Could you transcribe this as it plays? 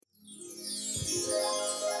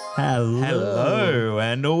Hello,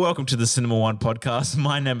 and welcome to the Cinema One podcast.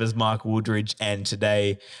 My name is Mark Woodridge, and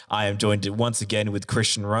today I am joined once again with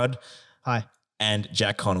Christian Rudd. Hi. And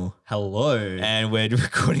Jack Connell. Hello. And we're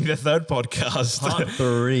recording the third podcast.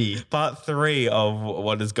 Part three of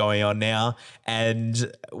what is going on now.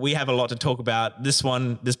 And we have a lot to talk about. This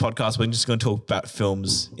podcast, we're just going to talk about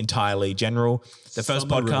films entirely general. The first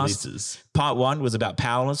Summer podcast, releases. Part one was about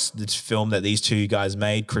Powerless, this film that these two guys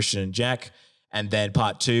made, Christian and Jack. And then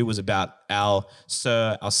part two was about our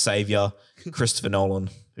savior, Christopher Nolan.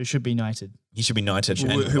 Who should be knighted. He should be knighted.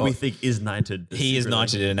 Who we think is knighted. He is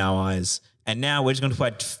knighted in our eyes. And now we're just going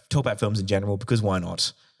to talk about films in general because why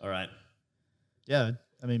not? All right. Yeah,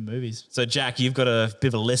 I mean movies. So Jack, you've got a bit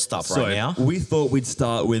of a list up right now. We thought we'd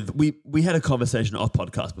start with we had a conversation off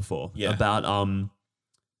podcast before about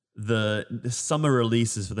the summer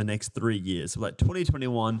releases for the next 3 years. So like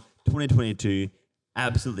 2021, 2022,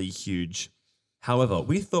 absolutely huge. However,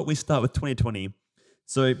 we thought we'd start with 2020.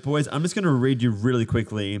 So boys, I'm just going to read you really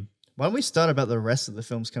quickly. Why don't we start about the rest of the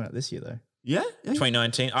films coming out this year though? Yeah.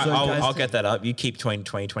 2019. I'll get that up. You keep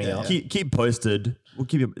 2020 up. Keep posted. We'll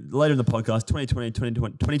keep you later in the podcast. 2020,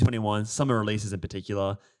 2021, summer releases in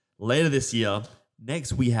particular. Later this year,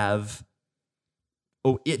 next we have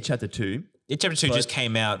It Chapter 2. It Chapter 2 just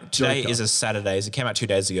came out. Today is a Saturday. So it came out 2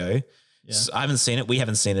 days ago. Yeah. So I haven't seen it. We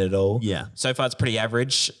haven't seen it at all. Yeah. So far, it's pretty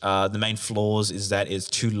average. The main flaws is that it's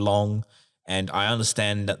too long. And I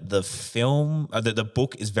understand that the film, the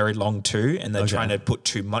book is very long too, and they're trying to put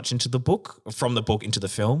too much into the book, from the book into the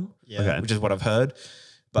film, which is what I've heard.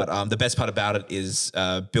 But the best part about it is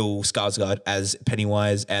Bill Skarsgård as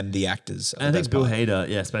Pennywise and the actors. And I think Bill Hader,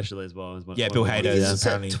 especially as well. Bill Hader is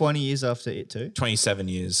apparently 20 years after it too. 27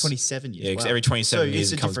 years. 27 years. Yeah, because every 27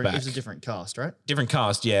 years it comes back. It's a different cast, right? Different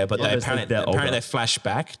cast, yeah. But they apparently they flash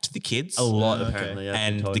back to the kids a lot. Apparently,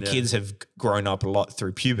 and the kids have grown up a lot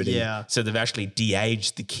through puberty. Yeah. So they've actually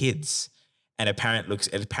de-aged the kids. And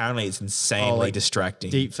apparently it's insanely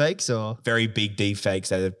distracting. Deep fakes or? Very big deep fakes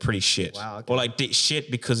that are pretty shit. Wow. Okay. Or like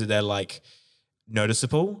shit because they're like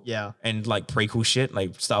noticeable. Yeah. And like prequel shit,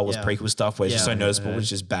 like Star Wars prequel stuff where it's just so noticeable, it's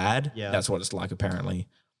just bad. Yeah. That's what it's like apparently.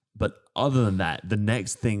 But other than that, the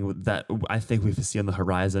next thing that I think we see on the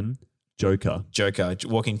horizon, Joker,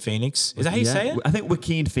 Joaquin Phoenix. Is that how you say it? I think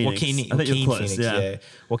Joaquin Phoenix. I think you're close, yeah.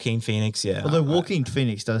 Joaquin Phoenix, yeah. Although Joaquin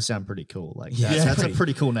Phoenix does sound pretty cool. Like that's a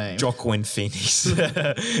pretty cool name. Joaquin Phoenix.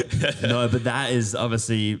 No, but that is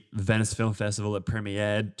obviously Venice Film Festival. It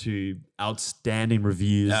premiered to outstanding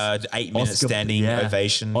reviews. 8-minute standing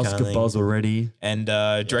ovation. Oscar buzz already. And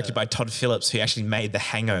directed by Todd Phillips, who actually made The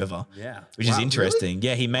Hangover. Yeah. Which is interesting. Really?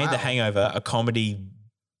 Yeah, he made The Hangover, a comedy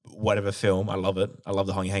whatever film. I love it. I love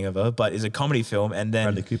The Hangover, but it's a comedy film. And then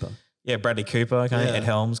Bradley Cooper. Yeah, Bradley Cooper, kind of Ed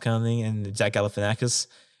Helms kind of thing, and Zach Galifianakis.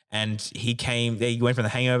 And he went from The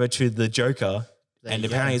Hangover to The Joker, and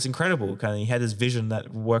apparently it's incredible. Kind of, he had this vision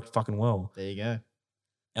that worked fucking well. There you go.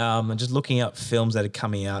 I'm just looking up films that are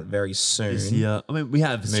coming out very soon. Yeah, I mean, we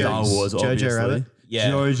have Star Wars, obviously. Jojo Rabbit.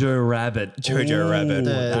 Yeah. Jojo Rabbit.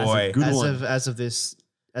 Boy.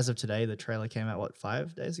 As of today, the trailer came out,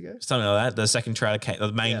 5 days ago? Something like that. The second trailer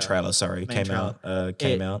the main trailer, came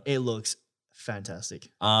out. It looks fantastic.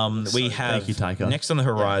 We have next on the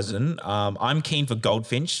horizon. I'm keen for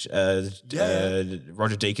Goldfinch. Roger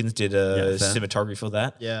Deakins did a cinematography for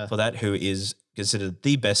that. Yeah. For that, who is considered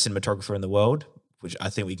the best cinematographer in the world, which I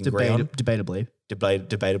think we can agree on.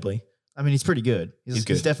 Debatably. I mean, he's pretty good. He's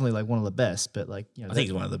good. He's definitely like one of the best, but like, I think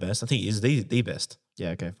he's one of the best. I think he's the best.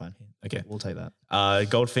 Yeah. Okay. Fine. Okay. We'll take that.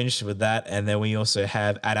 Goldfinch with that, and then we also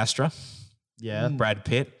have Ad Astra. Yeah. Brad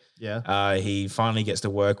Pitt. Yeah. He finally gets to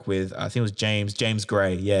work with I think it was James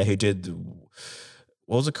Gray. Yeah, who did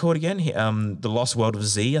what was it called again? The Lost World of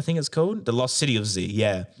Z. I think it's called The Lost City of Z.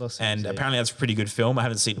 Yeah. Apparently that's a pretty good film. I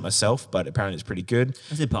haven't seen it myself, but apparently it's pretty good.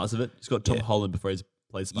 I've seen parts of it. It's got Tom Holland before he's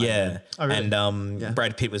played Spider-Man. Yeah. Oh, really? And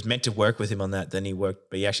Brad Pitt was meant to work with him on that. Then but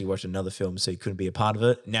he actually watched another film, so he couldn't be a part of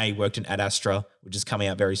it. Now he worked in Ad Astra, which is coming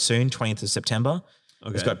out very soon, 20th of September.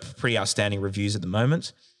 Okay. It's got pretty outstanding reviews at the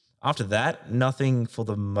moment. After that, nothing for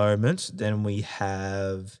the moment. Then we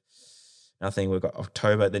have nothing. We've got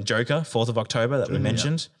October, then Joker, 4th of October that we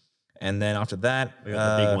mentioned. And then after that, we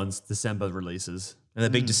got the big ones, December releases. And the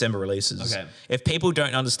big December releases. Okay. If people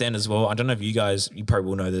don't understand as well, I don't know if you probably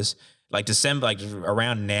will know this. Like December, like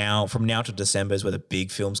around now, from now to December is where the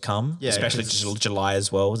big films come. Yeah, especially July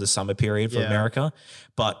as well, is the summer period for America.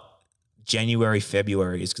 But January,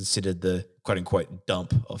 February is considered the quote unquote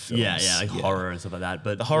dump of films. Like horror and stuff like that.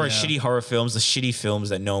 But the shitty horror films, the shitty films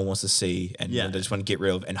that no one wants to see and they just want to get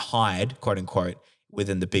rid of and hide, quote unquote,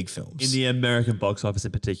 within the big films. In the American box office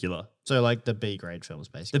in particular. So like the B grade films,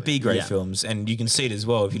 basically. The B grade films. And you can see it as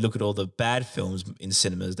well. If you look at all the bad films in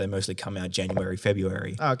cinemas, they mostly come out January,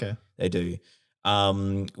 February. Oh, okay. They do.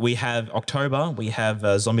 We have October. We have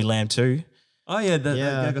Zombieland 2. Oh, yeah.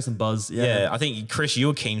 That got some buzz. Yeah. I think, Chris, you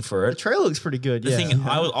were keen for The it. trailer looks pretty good. The thing,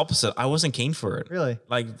 I was opposite. I wasn't keen for it. Really?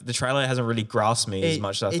 Like, the trailer hasn't really grasped me as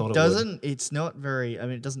much as I thought it would. It's not very,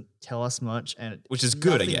 it doesn't tell us much. Which is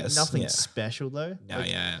good, I guess. Nothing special, though. No,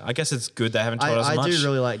 yeah. I guess it's good they haven't told us much. I do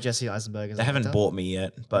really like Jesse Eisenberg as They haven't bought me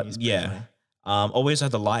yet, but yeah. Always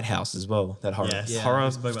had The Lighthouse as well, that horror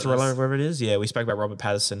horror thriller, whatever it is. Yeah, we spoke about Robert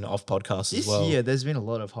Pattinson off podcast as well. This year, there's been a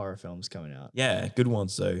lot of horror films coming out. Yeah, good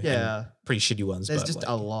ones though. Yeah. Pretty shitty ones. There's just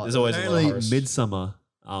a lot. There's always Apparently a lot of horror. Midsummer.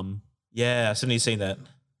 Yeah, I've certainly seen that.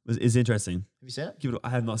 Is interesting. Have you seen it? I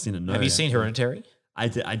have not seen it. No. Have you seen Hereditary? I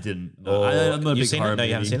didn't. No, I'm not a big horror No,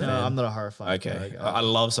 you haven't seen it? No, I'm not a horror fan. Okay. I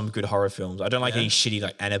love some good horror films. I don't like any shitty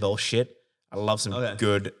like Annabelle shit. I love some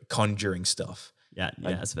good Conjuring stuff. Yeah,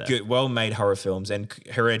 that's fair. Good, well-made horror films, and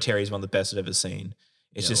Hereditary is one of the best I've ever seen.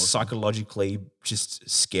 It's just psychologically just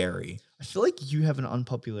scary. I feel like you have an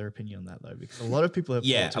unpopular opinion on that though, because a lot of people have.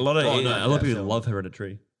 A lot of people love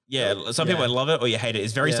Hereditary. Yeah, some people love it or you hate it.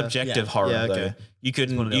 It's very subjective horror though. You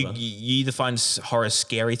either find horror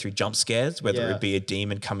scary through jump scares, whether it be a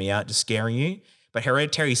demon coming out just scaring you. But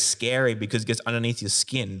Hereditary is scary because it gets underneath your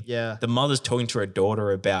skin. Yeah. The mother's talking to her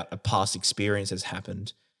daughter about a past experience that's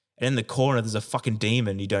happened. And in the corner, there's a fucking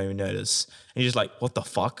demon you don't even notice. And you're just like, what the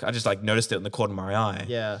fuck? I just like noticed it in the corner of my eye.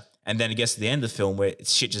 Yeah. And then it gets to the end of the film where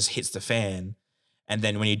shit just hits the fan. And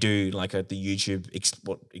then when you do like the YouTube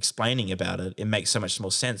explaining about it, it makes so much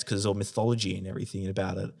more sense because there's all mythology and everything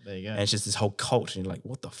about it. There you go. And it's just this whole cult. And you're like,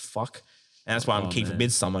 what the fuck? And that's why I'm keen for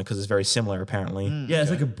Midsummer because it's very similar apparently.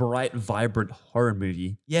 It's like a bright, vibrant horror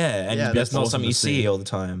movie. Yeah. And that's not something you see all the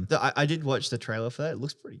time. I did watch the trailer for that. It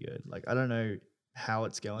looks pretty good. Like, I don't know how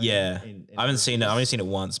it's going. Yeah. I haven't seen it. I've only seen it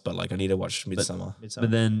once, but like I need to watch Midsummer.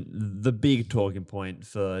 But then the big talking point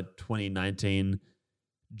for 2019,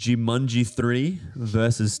 Jumanji 3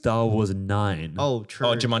 versus Star Wars 9. Oh, true.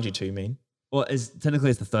 Oh, Jumanji 2, you mean? Well, technically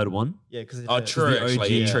it's the third one. Yeah, because true,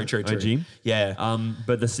 actually. True. OG. Yeah.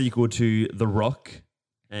 But the sequel to The Rock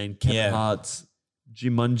and Kevin Hart's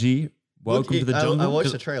Jumanji. Welcome to the Jungle. I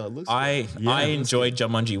watched the trailer. It looks I enjoyed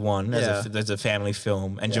Jumanji 1 as a family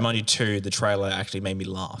film, and Jumanji 2, the trailer actually made me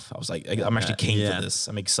laugh. I was like, I'm actually keen for this.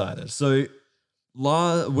 I'm excited. So,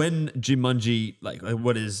 when Jumanji,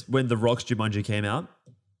 when The Rock's Jumanji came out,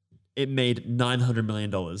 it made $900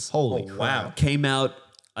 million. Holy crap. Wow. Came out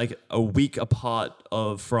like a week apart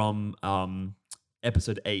from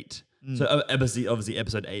episode 8. So obviously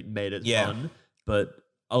episode 8 made it fun, but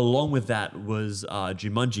along with that was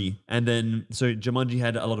Jumanji. And then, so Jumanji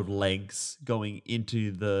had a lot of legs going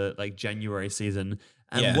into the January season.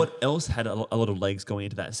 And what else had a lot of legs going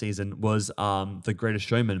into that season was The Greatest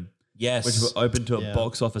Showman. Yes. Which were open to a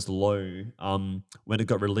box office low when it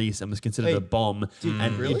got released and was considered a bomb.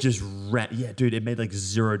 And it just ran. Yeah, dude, it made like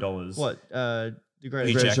 $0. What? The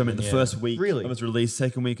Greatest Showman, the first week really? it was released,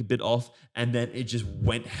 second week a bit off, and then it just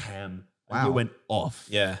went ham. Wow. It went off.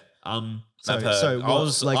 Yeah. So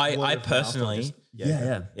I personally,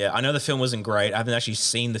 I know the film wasn't great. I haven't actually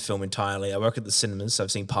seen the film entirely. I work at the cinemas, so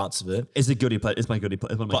I've seen parts of it. It's a goodie play. It's my goodie play.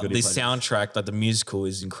 It's one of my goodie plays. But the soundtrack, like the musical,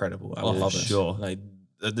 is incredible. I love it. Sure. Like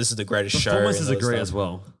this is the greatest show. Performances are great as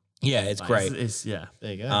well. Yeah, it's great.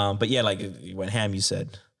 There you go. But yeah, like it went ham. You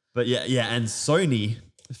said. But and Sony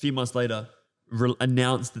a few months later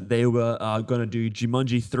announced that they were going to do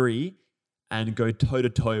Jumanji 3 and go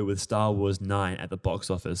toe-to-toe with Star Wars 9 at the box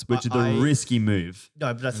office, which is a risky move.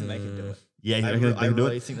 No, but I think they can do it. Yeah, I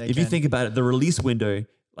really think they can. If you think about it, the release window,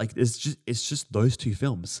 it's just those two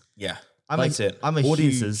films. Yeah, that's it. I'm a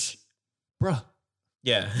audiences, bruh.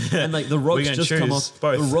 Yeah, and The Rock's just come off.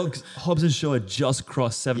 Both. The Rock's Hobbs and Shaw had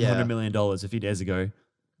crossed $700 million a few days ago.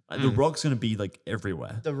 The Rock's going to be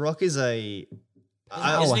everywhere. The Rock is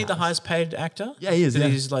isn't he the highest paid actor? Yeah, he is. Yeah.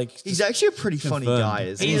 He's actually a pretty funny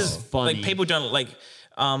guy. He's funny. People don't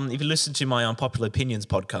if you listen to my Unpopular Opinions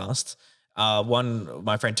podcast,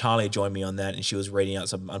 my friend Talia joined me on that, and she was reading out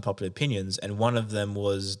some unpopular opinions, and one of them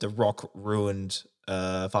was The Rock ruined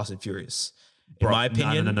Fast and Furious. In my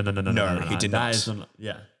opinion, no, he did not.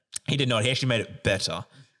 He did not. He actually made it better.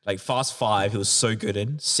 Like Fast 5, he was so good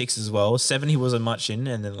in. 6 as well. 7, he wasn't much in,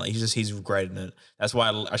 and then he's great in it. That's why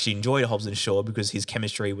I actually enjoyed Hobbs and Shaw, because his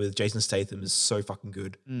chemistry with Jason Statham is so fucking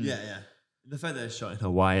good. Yeah. The fact that it's shot in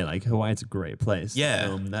Hawaii, Hawaii's a great place.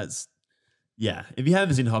 Yeah, If you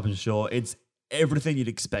haven't seen Hobbs and Shaw, it's everything you'd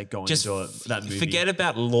expect going into that movie. Forget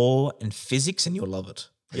about law and physics, and you'll love it.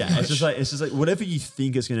 Yeah, it's just like whatever you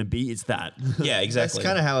think it's going to be, it's that. Yeah, exactly. That's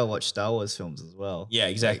kind of how I watch Star Wars films as well. Yeah,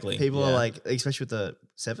 exactly. Like, people are like, especially with the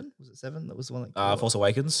 7, was it 7? That was the one that Force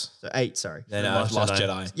Awakens. So 8, sorry. Then Last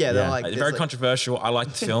Jedi. Yeah, they're like very controversial. I like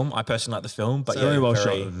the film. I personally like the film, but very well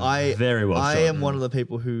shot. Very well shot. I am one of the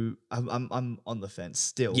people who I'm on the fence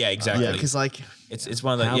still. Yeah, exactly. Because like it's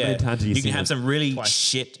one of the How many times have you can seen have it? some really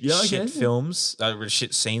shit films,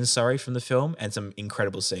 shit scenes, from the film, and some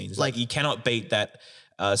incredible scenes. Like you cannot beat that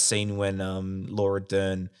scene when Laura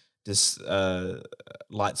Dern just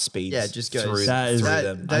light speeds. Yeah, just goes through, that is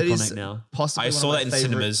them. That iconic is now. possibly I saw that in favorite,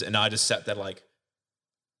 cinemas, and I just sat there like,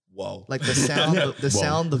 whoa! Like the sound, the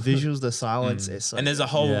sound, the visuals, the silence. Is so and there's a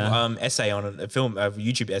whole essay on it, a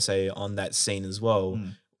YouTube essay on that scene as well.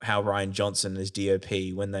 How Rian Johnson is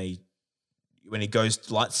DOP when he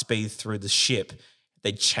goes light speed through the ship,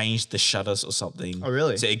 they changed the shutters or something. Oh,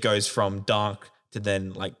 really? So it goes from dark to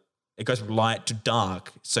then it goes from light to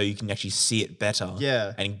dark, so you can actually see it better.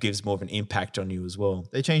 Yeah, and it gives more of an impact on you as well.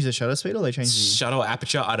 They changed the shutter speed, or they changed the shutter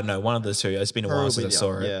aperture. I don't know, one of the two. It's been a while since I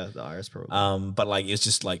saw it. Yeah, the iris probably. But it's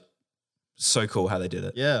just so cool how they did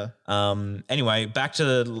it. Yeah. Anyway, back to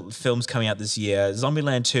the films coming out this year.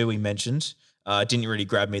 Zombieland 2 we mentioned. Didn't really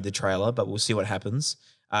grab me the trailer, but we'll see what happens.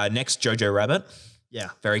 Next, Jojo Rabbit. Yeah.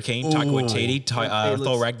 Very keen. Taika Waititi,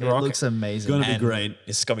 Thor Ragnarok. It looks amazing. Gonna be great.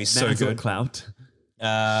 It's gonna be so good. Clout.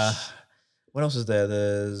 What else is there?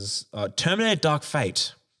 There's Terminator Dark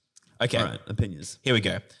Fate. Okay. All right, opinions. Here we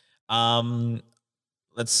go.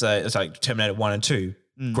 Let's say it's like Terminator 1 and 2.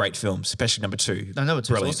 Great films, especially number 2. No, number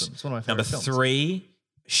 2 brilliant. Awesome. It's one of my number favorite films. 3,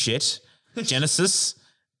 shit. Genesis.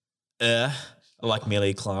 I like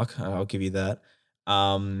Amelia Clark. I'll give you that.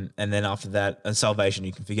 And then after that, Salvation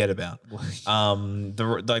you can forget about.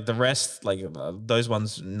 The rest, those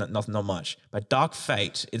ones, not much. But Dark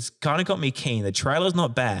Fate, it's kind of got me keen. The trailer's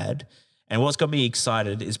not bad, and what's got me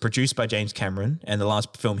excited is produced by James Cameron, and the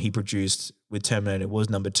last film he produced with Terminator was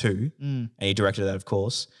number 2, and he directed that, of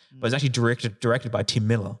course. But it's actually directed by Tim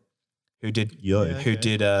Miller, who did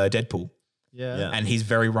Deadpool. Yeah. And he's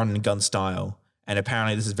very run and gun style. And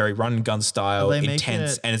apparently this is very run and gun style,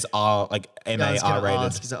 intense, and it's MA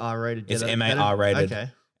R-rated. Is it R-rated? It's MA R-rated. Okay.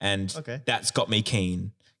 And that's got me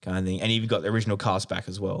keen, kind of thing. And you've got the original cast back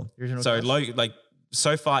as well.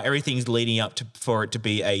 So far everything's leading up for it to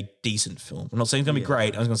be a decent film. I'm not saying it's gonna be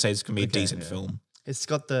great. I was gonna say it's gonna be a decent film. It's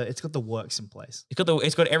got the works in place.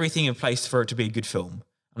 It's got everything in place for it to be a good film.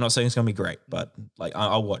 I'm not saying it's gonna be great, but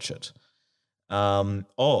I'll watch it.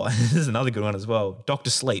 This is another good one as well. Dr.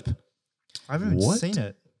 Sleep. I haven't even seen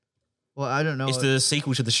it. Well, I don't know. It's the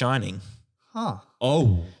sequel to The Shining. Huh.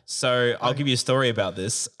 Oh. So I'll give you a story about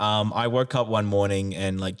this. I woke up one morning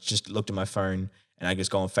and just looked at my phone, and I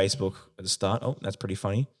just go on Facebook at the start. Oh, that's pretty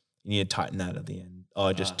funny. You need to tighten that at the end.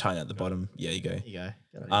 Oh, just tighten at the bottom. Yeah, you go.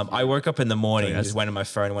 I woke up in the morning, just went on my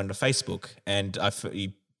phone, went to Facebook, and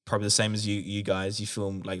probably the same as you guys.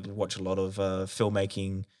 You watch a lot of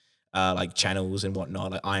filmmaking. Channels and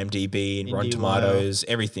whatnot, like IMDb and Rotten Tomatoes,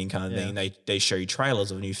 everything kind of thing. They show you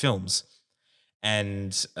trailers of new films.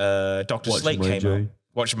 And Dr. Sleep came up.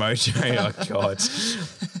 Watch Mojo. Oh,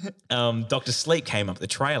 God. Dr. Sleep came up, the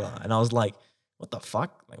trailer. And I was like, what the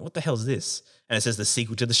fuck? What the hell is this? And it says the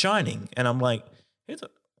sequel to The Shining. And I'm like,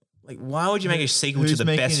 why would you make a sequel to the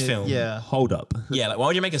best film? Yeah. Hold up. Yeah, why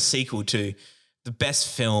would you make a sequel to the best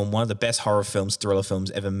film, one of the best horror films, thriller films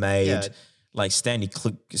ever made? Yeah. Stanley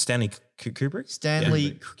Kubrick?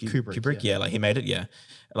 Stanley Kubrick. Yeah, he made it, yeah.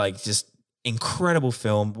 Just incredible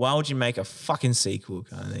film. Why would you make a fucking sequel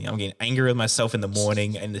kind of thing? I'm getting angry with myself in the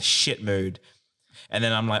morning in the shit mood. And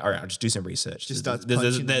then I'm like, all right, I'll just do some research. Just start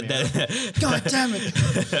punching the mirror. God damn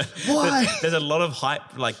it. Why? There's a lot of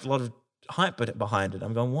hype, behind it.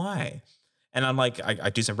 I'm going, why? And I'm like, I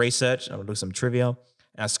do some research, I'll do some trivia. And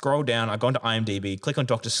I scroll down, I go into IMDb, click on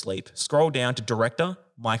Dr. Sleep, scroll down to director,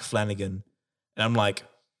 Mike Flanagan. And I'm like,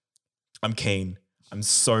 I'm keen. I'm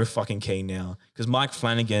so fucking keen now. Because Mike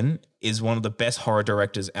Flanagan is one of the best horror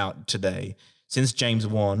directors out today. Since James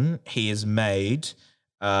Wan, he has made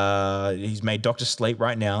Dr. Sleep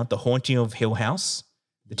right now, The Haunting of Hill House,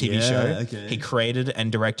 the TV show. Okay. He created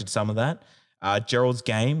and directed some of that. Gerald's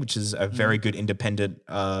Game, which is a very good independent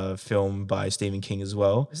film by Stephen King as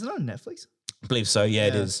well. Isn't it on Netflix? I believe so. Yeah,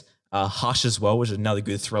 it is. Hush as well, which is another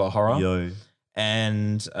good thriller horror. Yo.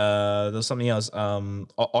 And there's something else,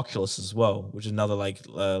 Oculus as well, which is another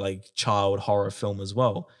child horror film as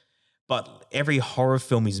well. But every horror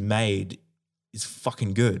film he's made is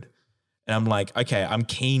fucking good. And I'm like, okay, I'm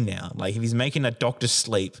keen now. Like if he's making a Doctor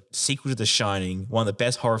Sleep sequel to The Shining, one of the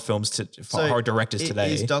best horror films horror directors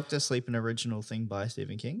today. Is Doctor Sleep an original thing by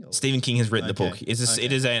Stephen King? Or? Stephen King has written the book. It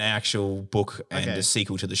is an actual book and a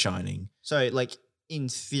sequel to The Shining. So like in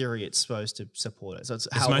theory, it's supposed to support it. So it's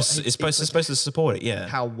supposed to support it. Yeah.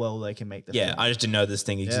 How well they can make the film. I just didn't know this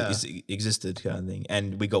thing existed, kind of thing.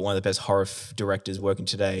 And we got one of the best horror directors working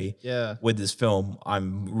today. Yeah. With this film,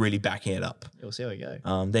 I'm really backing it up. We'll see how we go.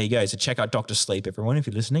 There you go. So check out Doctor Sleep, everyone, if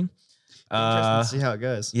you're listening. Interesting to see how it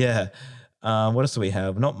goes. Yeah. What else do we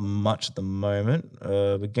have? Not much at the moment.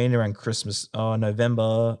 We're getting around Christmas.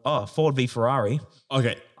 November. Ford v Ferrari.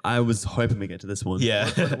 Okay. I was hoping we get to this one. Yeah.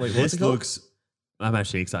 Wait, what's it called? I'm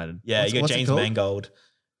actually excited. Yeah, you got James Mangold.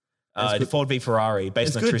 Ford v Ferrari,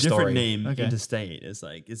 based on a true story. Different name interstate. It's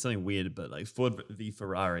something weird, but like Ford v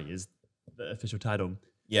Ferrari is the official title.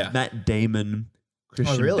 Yeah. Matt Damon,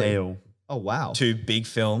 Christian Bale. Oh wow. 2 big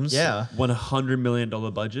films. Yeah. $100 million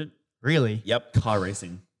budget. Really? Yep. Car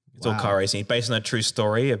racing. It's all car racing, based on a true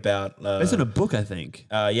story about. Based on a book, I think.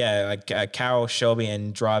 Carroll Shelby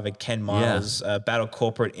and driver Ken Miles battle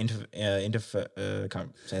corporate can't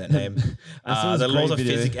say that name. The laws of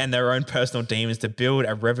physics and their own personal demons to build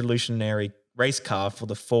a revolutionary race car for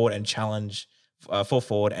the Ford and challenge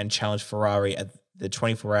Ferrari at the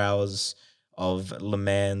 24 Hours of Le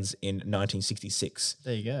Mans in 1966.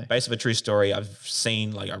 There you go. Based on a true story. I've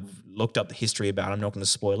looked up the history about it. I'm not going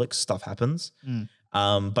to spoil it because stuff happens.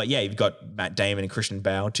 But yeah, you've got Matt Damon and Christian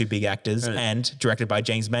Bale, 2 big actors, and directed by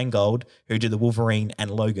James Mangold, who did the Wolverine and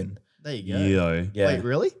Logan. There you go. Yeah. Wait,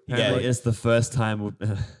 really? Apparently it's the first time.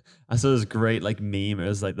 I saw this great meme. It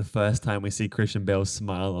was like the first time we see Christian Bale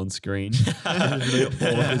smile on screen. That's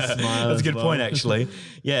a good point, actually.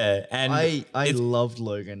 Yeah, and I loved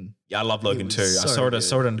Logan. Yeah, I love Logan too. So I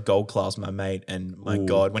saw it in gold class, my mate, and my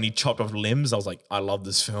God, when he chopped off limbs, I was like, I love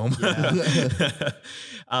this film. Yeah.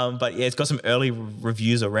 But yeah, it's got some early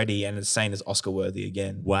reviews already, and it's saying it's Oscar worthy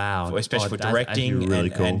again. Wow, especially for directing really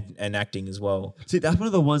cool. and acting as well. See, that's one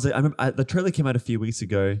of the ones that I remember. The trailer came out a few weeks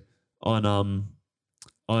ago on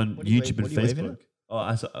YouTube and Facebook.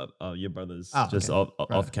 I saw your brother's just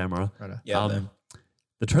off camera. Right. Yeah,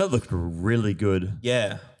 the trailer looked really good.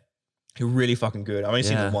 Yeah. Really fucking good. I've only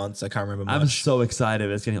seen it once. I can't remember much. I'm so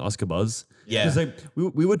excited it's getting Oscar buzz. Yeah. Because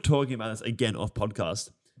we were talking about this again off podcast.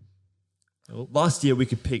 Last year we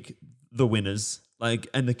could pick the winners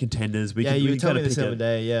and the contenders. You were telling me this the other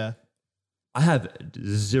day. Yeah. I have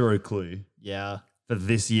zero clue. Yeah. For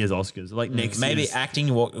this year's Oscars, next maybe year's.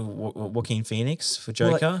 Acting Joaquin Phoenix for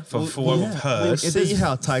Joker for what we've heard. We'll see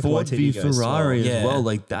how Taika Waititi goes. Ferrari as well.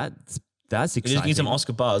 That's exciting. It just needs some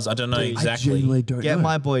Oscar buzz. I don't know exactly. I genuinely don't know.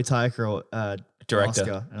 My boy Taika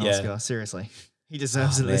director. Oscar. Seriously, he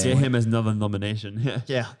deserves it. Get him as another nomination.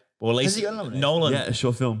 Yeah. Well, at least has he got nominated? Nolan. Yeah, a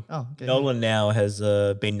short film. Oh, okay. Nolan now has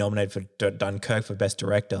been nominated for Dunkirk for Best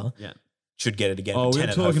Director. Yeah, should get it again. Oh, we were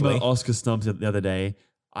talking hopefully. about Oscar stumps the other day.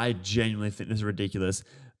 I genuinely think this is ridiculous.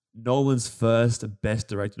 Nolan's first Best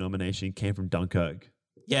Director nomination came from Dunkirk.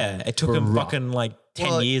 Yeah, it took him fucking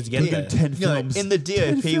 10 years to get there. 10 films. In the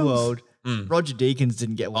DOP world, Roger Deakins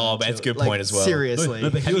didn't get one. Oh, that's a good point as well. Seriously. No,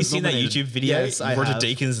 but have you seen that YouTube video? Yes, I Roger have.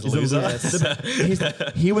 Deakins loser.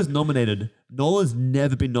 Yes. He was nominated. Nolan's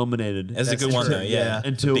never been nominated. That's a good one true, though. Yeah,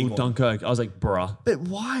 until Dunkirk. I was like, bruh. But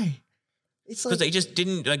why? It's because they just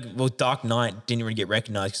didn't Dark Knight didn't really get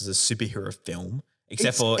recognized because it's a superhero film.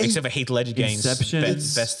 Except for Heath Ledger getting Inception.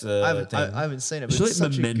 best I haven't seen it. But It's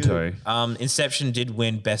like Memento. Inception did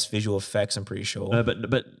win Best Visual Effects, I'm pretty sure. No,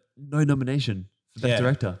 but no nomination for Best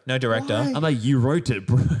Director. No director. Why? I'm like, you wrote it,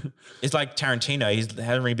 bro. It's like Tarantino.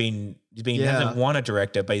 Hasn't won a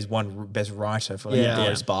director, but he's won Best Writer for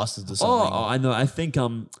Inglourious Bastards or something. Oh, I know. I think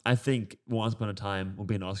Once Upon a Time will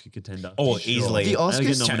be an Oscar contender. Oh, easily. The Oscars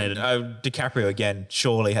get nominated. DiCaprio again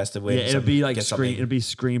surely has to win. Yeah, it'll be it'll be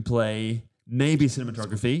screenplay, maybe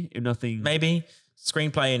cinematography, if nothing. Maybe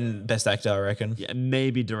screenplay and Best Actor, I reckon. Yeah,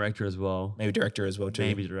 maybe director as well. Maybe director as well too.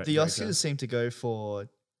 Maybe director. The Oscars seem to go for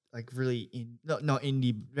really not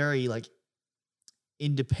indie, very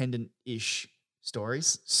independent-ish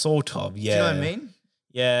stories. Sort of, yeah. Do you know what I mean?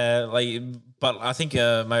 Yeah, but I think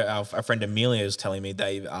our friend Amelia is telling me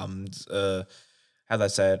they how they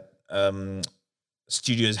say it,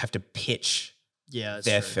 studios have to pitch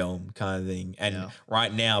their film kind of thing, and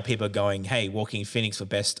right now people are going, hey, Joaquin Phoenix for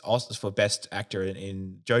best actor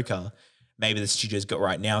in Joker. Maybe the studios got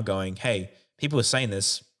right now going, hey, people are saying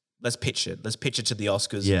this. Let's pitch it. Let's pitch it to the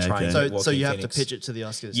Oscars and try and get Joaquin So you have Phoenix. to pitch it to the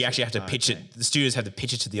Oscars. You actually have to pitch it. The studios have to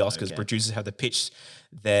pitch it to the Oscars. Producers have to pitch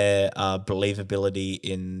their believability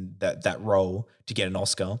in that role to get an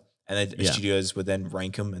Oscar. And the studios would then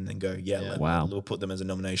rank them and then go, we'll put them as a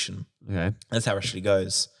nomination. Okay. That's how it actually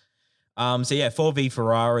goes. Ford v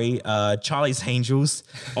Ferrari, Charlie's Angels.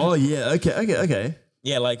 Oh yeah, okay.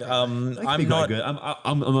 Yeah, like I'm not good.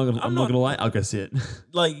 I'm not gonna lie. I'll go see it.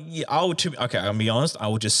 Like, yeah, I'm gonna be honest. I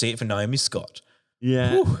will just see it for Naomi Scott.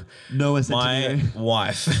 Yeah, Whew. Noah my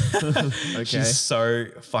wife. Okay, she's so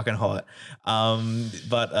fucking hot.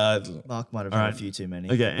 But Mark might have had a few too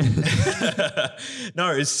many. Okay. No,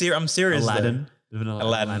 I'm serious. Aladdin.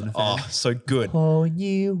 Aladdin. Oh, so good. Oh,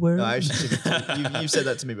 you were. No, actually, you've said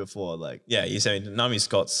that to me before. Like, yeah, you said Naomi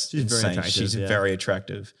Scott's She's insane. very attractive, She's very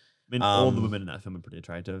attractive. I mean, all the women in that film are pretty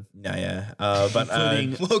attractive. No, yeah. But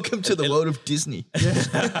welcome to the world of Disney.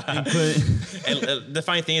 The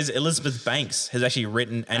funny thing is, Elizabeth Banks has actually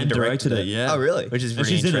written and directed it. Yeah. Oh, really? Which is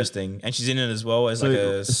really interesting. And she's in it as well as like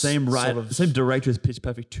a same director as Pitch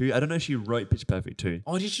Perfect 2. I don't know if she wrote Pitch Perfect 2.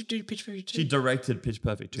 Oh, did she do Pitch Perfect 2? She directed Pitch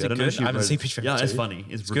Perfect 2. Is it I don't know if she I haven't seen Pitch Perfect 2. Yeah, it's funny.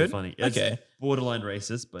 It's really good? funny. It's okay. borderline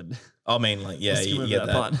racist, but I mean, like, yeah, you get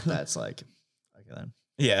that. That's like, okay then.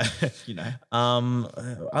 Yeah. You know.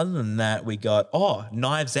 Other than that, we got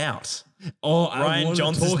Knives Out. Oh, Rian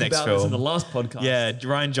Johnson's next film. This in the last podcast. Yeah,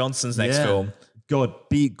 Rian Johnson's next film. God,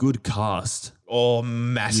 be good cast. Oh,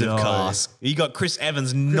 massive cast. You got Chris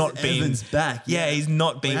Evans Evans back. Yeah, he's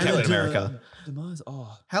not been Captain America.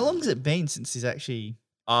 How long has it been since he's actually?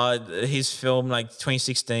 His film like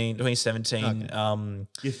 2016, 2017. Okay.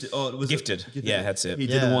 Gifted. Oh, it was Gifted. Yeah, that's it. He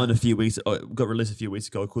did one a few weeks. Got released a few weeks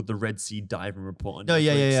ago called the Red Sea Diving Report. Oh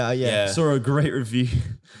yeah. So saw a great review,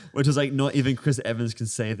 which was like not even Chris Evans can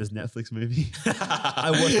save this Netflix movie.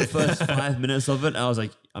 I watched the first 5 minutes of it. And I was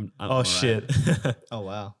like, I'm oh shit. Oh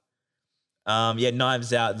wow.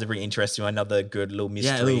 Knives Out is a really interesting one. Another good little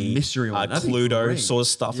mystery. Yeah, a little mystery one. Cluedo sort of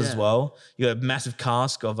stuff as well. You got a massive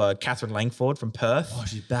cast of Catherine Langford from Perth. Oh,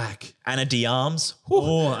 she's back. Anna Diarms.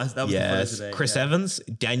 Oh, that was the today. Chris Evans,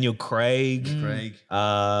 Daniel Craig.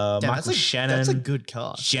 Michael Shannon. That's a good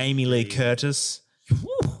cast. Jamie Lee Curtis.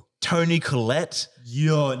 Toni Collette.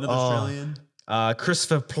 Yo, another Australian.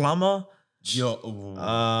 Christopher Plummer. Yo.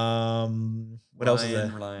 What else is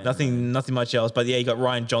there? Nothing much else. But yeah, you got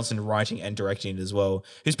Rian Johnson writing and directing it as well.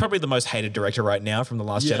 Who's probably the most hated director right now from The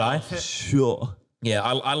Last Jedi. Sure. Yeah,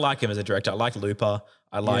 I like him as a director. I like Looper.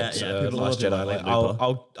 I like Last Jedi. Like,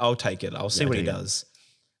 I'll take it. I'll see what he does.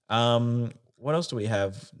 What else do we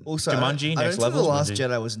have? Also, Jumanji, I Next don't think Level. The Last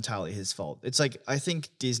Jedi was entirely his fault. It's like I think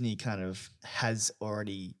Disney kind of has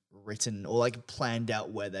already written or like planned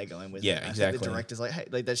out where they're going with it. I exactly. think the director's like, hey,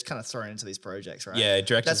 like they're just kind of thrown into these projects, right? Yeah,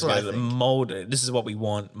 directors That's what I think. mold it. This is what we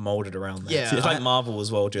want molded around that. Yeah. It's like Marvel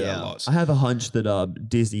as well do that a lot. I have a hunch that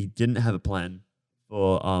Disney didn't have a plan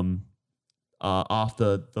for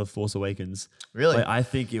after The Force Awakens. Really? Like, I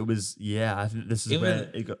think it was, I think this is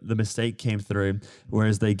where the mistake came through,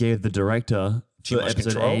 whereas they gave the director for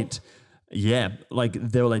episode 8, like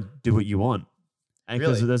they were like, do what you want. And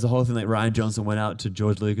because there's a whole thing like Rian Johnson went out to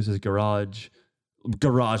George Lucas's garage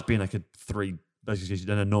being like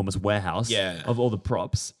basically an enormous warehouse of all the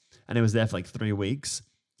props. And it was there for like 3 weeks.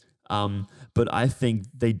 But I think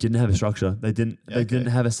they didn't have a structure. They didn't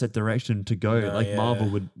have a set direction to go Marvel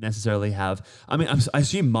would necessarily have. I mean, I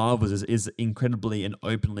assume Marvel is incredibly and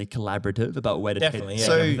openly collaborative about where to take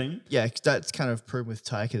everything. Yeah, that's kind of proven with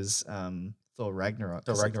Taika's Thor Ragnarok.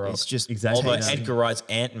 It's just exactly. Although Edgar Wright's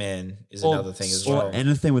Ant-Man is another thing as well. Or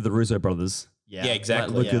anything with the Russo brothers. Yeah,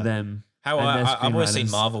 exactly. Like, look at them. I've always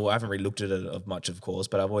seen Marvel. I haven't really looked at it much, of course,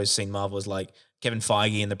 but I've always seen Marvel as like Kevin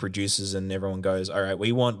Feige and the producers and everyone goes, all right,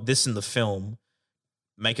 we want this in the film.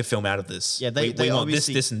 Make a film out of this. Yeah, they want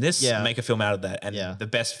this, and this. Make a film out of that. And the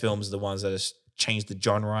best films are the ones that have changed the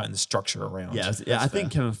genre and the structure around. I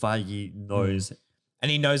think Kevin Feige knows.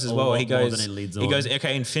 And he knows as well. He goes,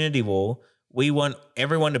 okay, Infinity War, we want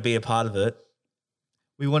everyone to be a part of it.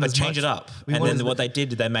 We want to change it up. And then what they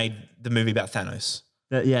did, they made the movie about Thanos.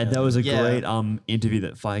 That was a great interview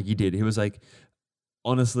that Feige did. He was like,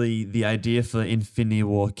 honestly, the idea for Infinity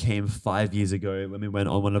War came 5 years ago when we went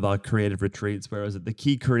on one of our creative retreats, where I was at the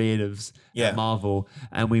key creatives at Marvel,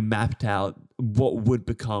 and we mapped out what would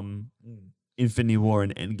become Infinity War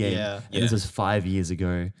and Endgame. And this was 5 years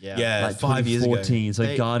ago. Like 5 years ago.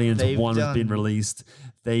 So Guardians 1 has been released.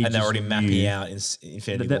 They're already mapping out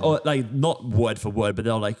Infinity War. Like not word for word, but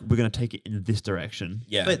they're like, we're going to take it in this direction.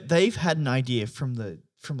 Yeah. But they've had an idea from the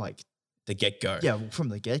get-go. Yeah, from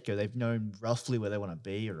the get-go. They've known roughly where they want to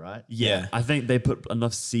be, right? Yeah. I think they put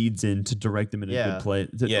enough seeds in to direct them in a good place.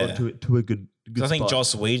 To a good I think spot.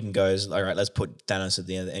 Joss Whedon goes, all right, let's put Thanos at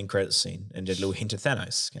the end credits scene and did a little hint of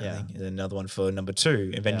Thanos. Kind of thing. And then another one for number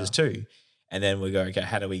 2, Avengers 2. And then we go, okay,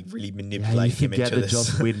 how do we really Yeah, manipulate you him forget into that this?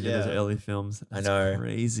 Joss Whedon did those early films. That's know.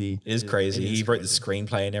 crazy. It is crazy. It is He wrote crazy. the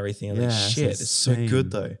screenplay and everything. I'm Yeah, like, it's shit, it's so good insane.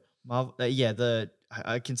 though. Marvel,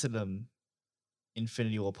 I consider them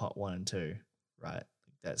Infinity War Part 1 and 2, right?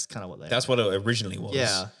 That's kind of what they That's what it originally was.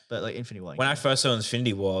 Yeah, but like Infinity War. When I first saw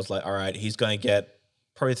Infinity War, I was like, all right, he's going to get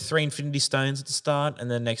probably 3 Infinity Stones at the start,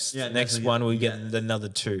 and then next one we get another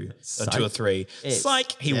 2 or 2 or 3. It's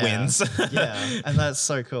like he wins. Yeah, and that's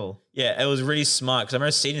so cool. Yeah, it was really smart because I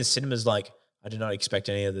remember seeing it in cinemas like, I did not expect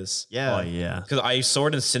any of this. Yeah. Oh, yeah. Because I saw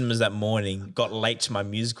it in cinemas that morning, got late to my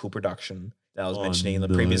musical production that I was mentioning in the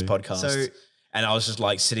previous podcast. So- and I was just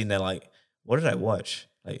like sitting there like, what did I watch?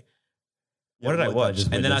 Like, what did I what did I watch?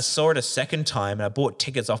 just And then I witness? saw it a second time and I bought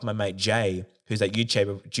tickets off my mate Jay, who's that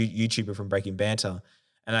YouTuber from Breaking Banter.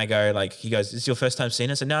 And I go like, he goes, "Is your first time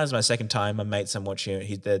seeing it?" And now it's my second time. My mates I'm watching it.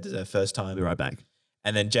 He's there the first time. I'll be right back.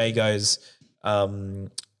 And then Jay goes,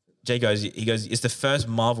 he goes, it's the first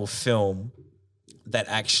Marvel film that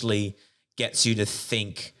actually gets you to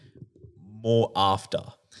think more after.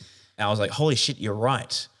 And I was like, holy shit, you're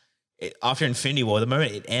right. After Infinity War, the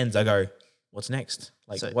moment it ends, I go, what's next?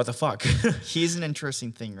 Like, So- what the fuck? Here's an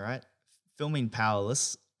interesting thing, right? Filming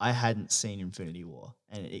Powerless, I hadn't seen Infinity War,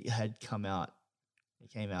 and it had come out. It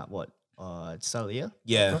came out what? Start of the year?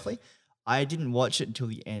 Yeah. roughly. I didn't watch it until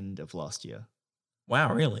the end of last year.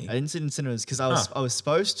 Wow, really? I didn't sit in cinemas because I was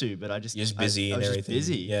supposed to, but I just You're just busy I and was everything. Just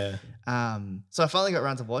busy. Yeah. So I finally got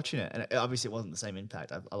around to watching it, and obviously it wasn't the same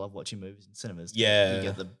impact. I love watching movies in cinemas. Yeah. You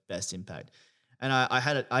get the best impact. And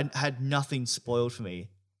I had nothing spoiled for me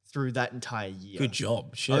through that entire year. Good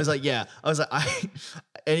job. Shit. I was like,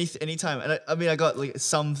 anytime, and I mean, I got like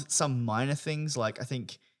some minor things, like I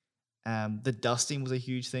think the dusting was a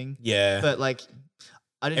huge thing. yeah. But like,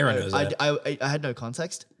 I didn't Everyone know. knows I had no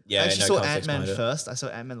context. Yeah, I actually no saw context Ant-Man behind it. first. I saw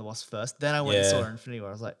Ant-Man and the Wasp first. Then I went and Yeah. saw Infinity War.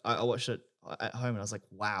 I was like, I watched it at home, and I was like,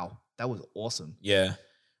 wow, that was awesome. Yeah,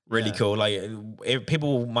 really Yeah. cool. Like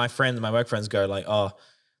people, my friends, my work friends go like, oh,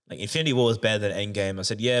 like Infinity War is better than Endgame. I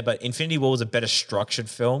said, yeah, but Infinity War was a better structured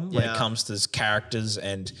film when it Yeah. comes to characters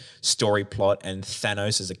and story plot, and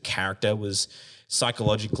Thanos as a character was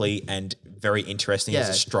psychologically and very interesting as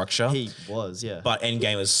a structure. He was, yeah. But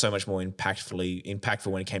Endgame was so much more impactful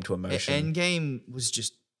when it came to emotion, Endgame was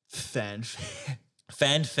just fanfare.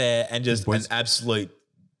 fanfare, and just an Boys. absolute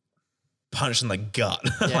punch in the gut.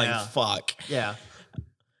 Yeah. Like fuck. Yeah.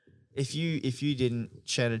 If you didn't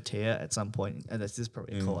shed a tear at some point, and this is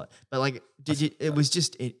probably a call it, but like, did you? It was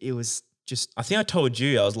just I think I told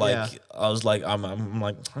you I'm Yeah. I'm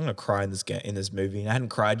gonna cry in this movie. And I hadn't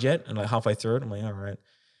cried yet, and like halfway through it, I'm like, all right.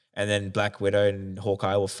 And then Black Widow and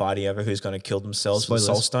Hawkeye were fighting over who's gonna kill themselves for the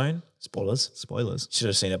Soul Spoilers. Stone. Spoilers. Should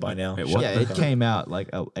have seen it by now. Wait, what? yeah. It came out like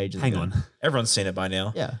ages Hang ago. on. Everyone's seen it by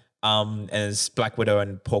now. Yeah. And it's Black Widow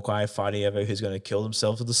and Hawkeye fighting over who's gonna kill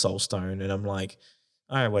themselves with the Soul Stone, and I'm like,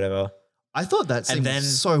 all right, whatever. I thought that scene then-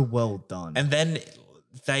 was so well done. And then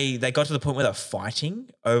they got to the point where they're fighting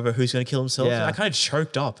over who's gonna kill themselves. Yeah. And I kind of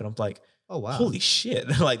choked up, and I'm like, oh wow. holy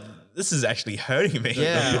shit! Like this is actually hurting me.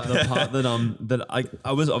 Yeah. The part that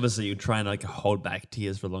I was obviously trying to like hold back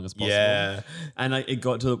tears for as long as possible. Yeah. And like it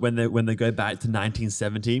got to when they go back to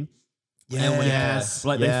 1917. Yeah. Yes.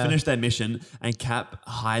 Like Yeah. they finish their mission and Cap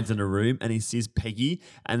hides in a room and he sees Peggy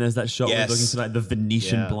and there's that shot where Yes. he's looking through like the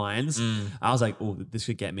Venetian Yeah. blinds. I was like, oh, this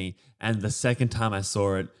could get me. And the second time I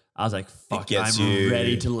saw it, I was like, fuck, gets I'm you.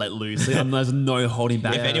 ready to let loose. Like, there's no holding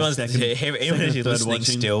back. If anyone's Second, anyone who's third listening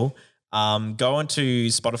watching. still, go onto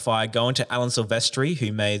Spotify, go onto Alan Silvestri,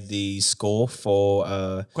 who made the score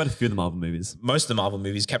for Quite a few of the Marvel movies. most of the Marvel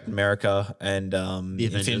movies, Captain America and Infinity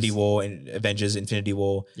Avengers. War and Avengers, Infinity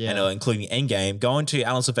War, and including Endgame. Go onto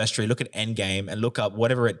Alan Silvestri, look at Endgame, and look up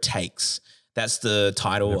Whatever It Takes. That's the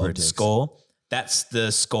title Whatever of It the Takes. score. That's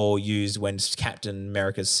the score used when Captain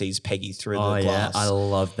America sees Peggy through Oh the yeah, glass. I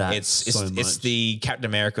love that It's so much. it's the Captain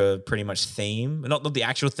America pretty much theme, not the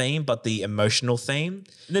actual theme, but the emotional theme.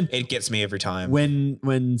 And then It gets me every time.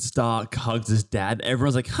 when Stark hugs his dad,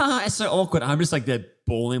 everyone's like, "Ha, it's so awkward." I'm just like there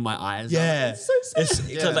bawling my eyes. out. Yeah, It's so sad.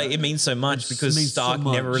 it's like it means so much because means so Stark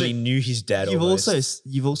much. never really knew his dad. You've almost.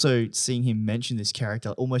 also seen him mention this character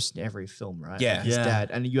almost in every film, right? Yeah. Like his Yeah.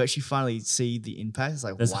 dad, and you actually finally see the impact. It's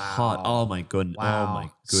like There's wow, heart. Oh my goodness. Oh Wow. my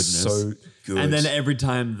goodness. so good. And then every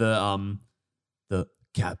time the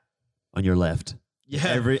Cap on your left.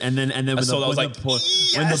 yeah. And then when saw that, I was like,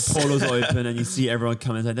 when the portals open and you see everyone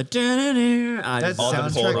coming inside the That oh, the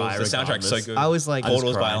sound's portals, the right, soundtrack's so good. I was like,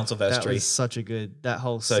 Portals by cried. Alan that Silvestri. was such a good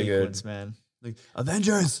whole So good. sequence, man. Like,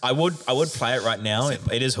 Avengers. I would play it right now.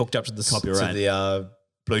 It is hooked up to the Copyright. to the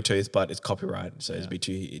Bluetooth, but it's copyright, so it'd be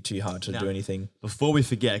too hard to do anything. Before we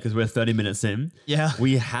forget, because we're 30 minutes in,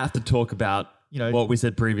 we have to talk about what we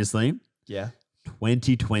said previously. Yeah.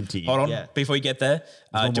 2020. Hold on, before you get there,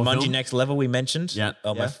 Jumanji Next Level we mentioned. Yeah.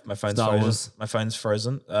 Oh, my phone's Star frozen. Wars. My phone's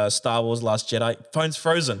frozen. Star Wars Last Jedi. Phone's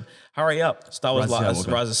frozen. Hurry up. Star Wars Rise of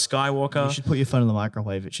Skywalker. You should put your phone in the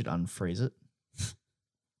microwave. It should unfreeze it.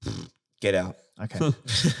 Get out. Okay.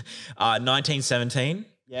 1917.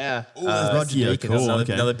 Yeah. Roger Deakins. Cool.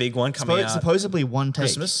 Another big one coming out. Supposedly one take.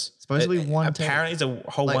 Christmas. Supposedly one take. Apparently it's a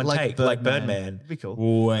whole one take, like Birdman. That'd be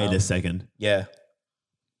cool. Wait a second. Yeah.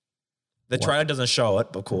 The trailer doesn't show it,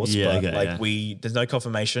 of course. Yeah, but okay, there's no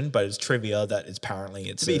confirmation, but it's trivia that it's apparently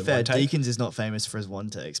it's. To be fair, one take. Deakins is not famous for his one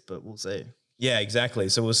takes, but we'll see. Yeah, exactly.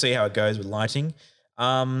 So we'll see how it goes with lighting.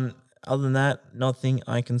 Other than that, nothing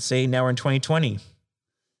I can see. Now we're in 2020.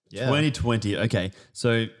 Yeah. 2020. Okay,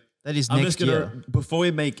 so that is I'm next just gonna year. before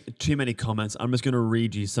we make too many comments, I'm just gonna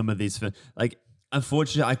read you some of these. Like,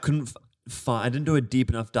 unfortunately, I couldn't find. I didn't do a deep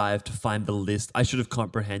enough dive to find the list. I should have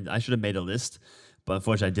comprehended. I should have made a list, but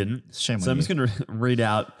unfortunately, I didn't. Shame so on I'm you. just gonna read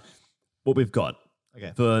out what we've got.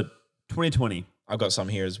 Okay. For 2020, I've got some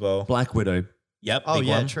here as well. Black Widow, Yep. Oh big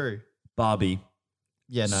yeah, one. true. Barbie,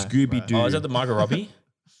 Yeah, no. Scooby Doo. Oh, is that the Margot Robbie?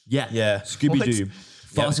 Yeah. Yeah. Scooby Doo.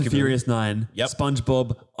 Fast and Scooby-Doo. Furious 9. Yep.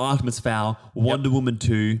 SpongeBob. Artemis Fowl. Wonder Woman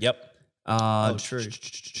 2. Yep. True.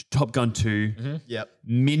 Top Gun 2. Yep.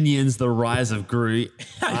 Minions: The Rise of Gru.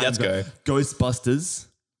 Let's go. Ghostbusters.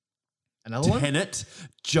 Another one? Tenet.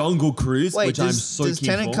 Jungle Cruise, Wait, which I'm so does keen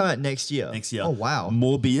Tenet for. come out next year? Next year. Oh, wow.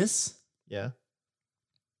 Morbius. Yeah.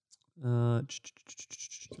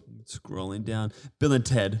 Scrolling down. Bill and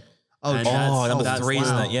Ted. Oh, And Number that's- 3,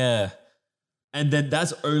 isn't wow. it? Yeah. And then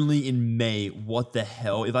that's only in May. What the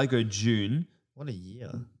hell? If I go June. What a year.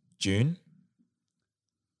 June.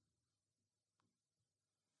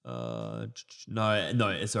 No,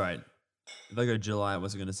 it's all right. If I go July,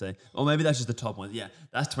 what's it going to say? Or maybe that's just the top one. Yeah,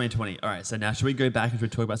 that's 2020. All right, so now should we go back and should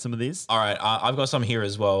we talk about some of these? All right. I've got some here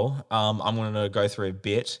as well. I'm going to go through a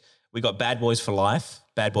bit. We got Bad Boys for Life.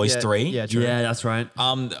 Bad Boys 3. Yeah, true. Yeah, that's right.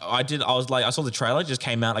 I saw the trailer, just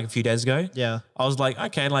came out like a few days ago. Yeah. I was like,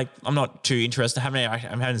 okay, like I'm not too interested. I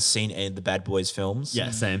haven't seen any of the Bad Boys films.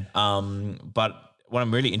 Yeah, same. But what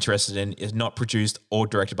I'm really interested in is not produced or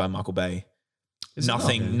directed by Michael Bay.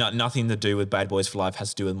 Nothing to do with Bad Boys for Life has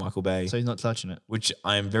to do with Michael Bay. So he's not touching it. Which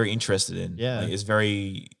I am very interested in. Yeah. Like, it's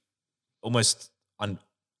very almost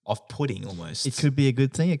off-putting almost. It could be a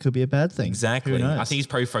good thing. It could be a bad thing. Exactly. Who knows? I think he's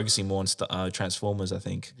probably focusing more on Transformers, I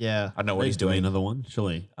think. Yeah. I don't know what he's doing. Another one,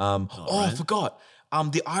 surely. I forgot.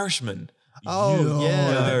 The Irishman. Oh,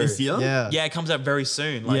 yeah. This year? Yeah. Yeah, it comes out very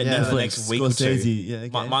soon. Like Yeah, the Netflix, next week or two. Scorsese, yeah, okay.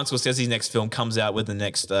 Martin Scorsese's next film comes out with the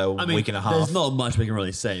next week and a half. There's not much we can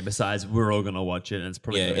really say besides we're all going to watch it and it's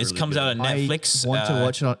probably Yeah, it comes out on Netflix. I want to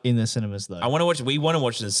watch it in the cinemas though. We want to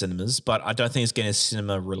watch it in cinemas, but I don't think it's getting a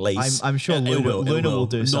cinema release. I'm sure Luna will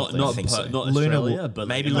do something. Not think so. Not Luna Australia, will- but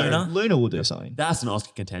maybe like, Luna? Luna will do something. That's an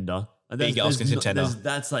Oscar contender. And Big Oscar contender.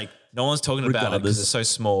 That's like No one's talking about it because Regardless. it's so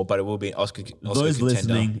small, but it will be an Oscar those contender.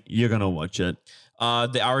 listening, you're going to watch it.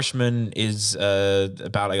 The Irishman is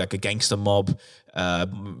about like a gangster mob,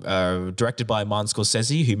 directed by Martin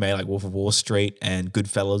Scorsese, who made like Wolf of Wall Street and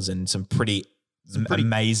Goodfellas and some pretty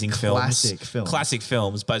amazing classic films. films. Classic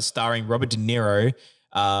films, but starring Robert De Niro,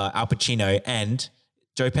 Al Pacino, and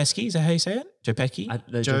Joe Pesci. Is that how you say it? Joe Pesci?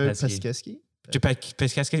 Joe Pesceski? Joe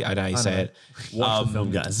Pesci? I don't know how you say it. Watch the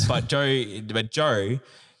film, guys. But Joe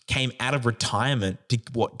came out of retirement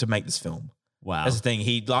to make this film. Wow. That's the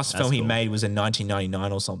thing. Last film he cool. made was in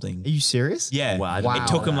 1999 or something. Are you serious? Yeah. Wow, I didn't It know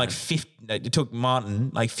took him that. it took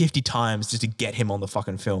Martin like 50 times just to get him on the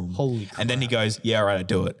fucking film. Holy And then he goes, yeah, all right, I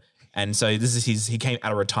do it. And so this is he came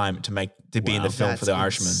out of retirement to be in the film for The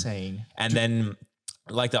Irishman. Insane. And then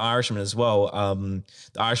like The Irishman as well,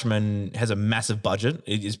 The Irishman has a massive budget.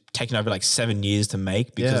 It is taken over like 7 years to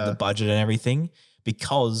make because of the budget and everything,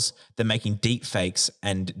 because they're making deep fakes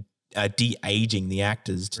and de-aging the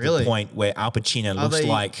actors to the point where Al Pacino looks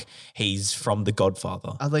like he's from The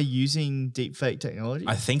Godfather. Are they using deepfake technology?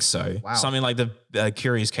 I think so. Wow. Something like the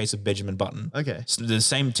Curious Case of Benjamin Button. Okay. It's the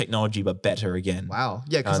same technology but better again. Wow.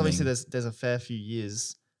 Yeah, because I obviously mean- there's a fair few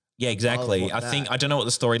years. Yeah, exactly. Of I don't know what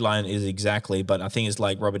the storyline is exactly, but I think it's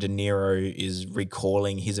like Robert De Niro is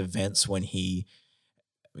recalling his events when he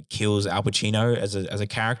kills Al Pacino as a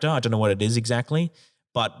character. I don't know what it is exactly,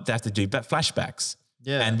 but they have to do flashbacks.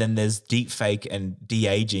 Yeah. And then there's deep fake and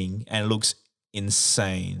de-aging, and it looks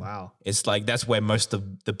insane. Wow. It's like that's where most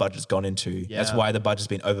of the budget's gone into. Yeah. That's why the budget's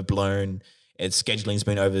been overblown. Its scheduling's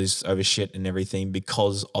been over shit and everything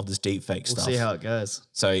because of this deep fake We'll stuff. see how it goes.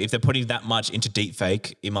 So if they're putting that much into deep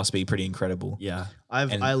fake, it must be pretty incredible. Yeah.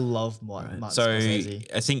 I love Martin So Scorsese.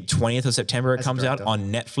 I think 20th of September it As a comes out director.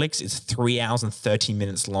 on Netflix. It's 3 hours and 30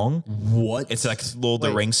 minutes long. What? It's like Lord of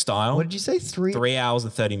the Wait, Rings style. What did you say? 3 hours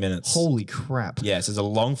and 30 minutes. Holy crap. Yes, it's a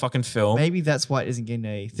long fucking film. Maybe that's why it isn't getting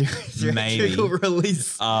a theatrical Maybe.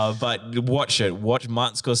 release. But watch it. Watch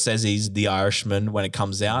Martin Scorsese's The Irishman when it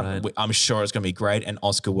comes out. Right. I'm sure it's going to be great and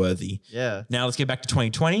Oscar worthy. Yeah. Now let's get back to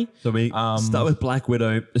 2020. So we start with Black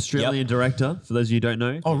Widow, Australian director, for those of you who don't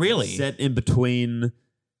know. Oh, really? Set in between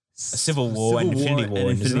Civil War and Infinity War, isn't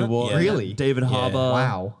Infinity it? War. Yeah. Really? David Yeah. Harbour.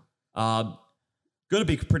 Wow. Gonna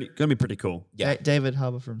be pretty cool. Yeah. David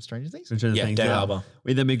Harbour from Stranger Things? Yeah, David Harbour.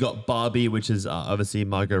 Then we got Barbie, which is obviously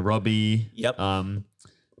Margot Robbie. Yep.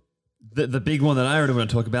 The big one that I already want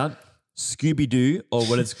to talk about, Scooby-Doo, or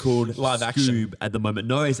what it's called, Live action. Scoob at the moment.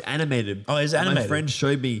 No, it's animated. Oh, it's My animated. friend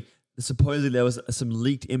showed me. Supposedly there was some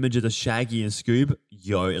leaked images of Shaggy and Scoob.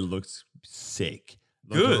 Yo, it looks sick.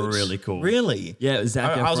 Good. Really cool. Really? Yeah,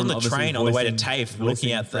 Zac I was Efron on the obviously train on the way to voicing- TAFE voicing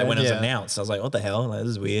looking at Fred. when it was Yeah. announced. I was like, what the hell? Like, this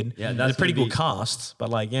is weird. Yeah, It's that's a pretty gonna cool be- cast, but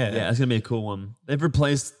like, yeah. Yeah, it's gonna be a cool one. They've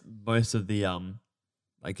replaced most of the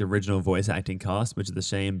like original voice acting cast, which is a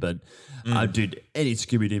shame. But dude, any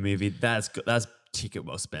Scooby Doo movie, that's ticket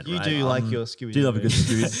well spent. You right? do like your Scooby-Doo Do you love a good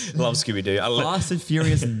movie. Scooby? Love Scooby-Doo. Fast and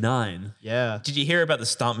Furious 9. Yeah. Did you hear about the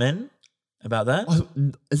stuntman? About that? Oh,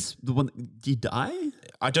 is the one? Did he die?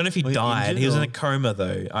 I don't know if he Was he died. injured He was in or- a coma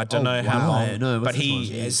though. I don't Oh, know how wow. long. No, what's but this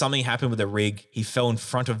one? something happened with the rig. He fell in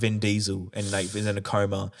front of Vin Diesel and like was in a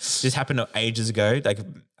coma. This happened ages ago, like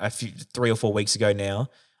 3 or 4 weeks ago now.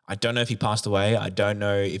 I don't know if he passed away. I don't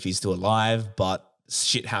know if he's still alive, but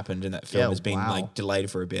shit happened in that film. Yeah, It's been wow. like delayed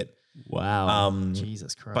for a bit. Wow.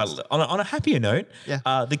 Jesus Christ. But on a happier note,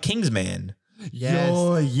 Yeah. The Kingsman. Yes.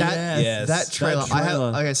 Yo, That- Yes. That trailer.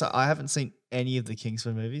 trailer. Okay, so I haven't seen any of the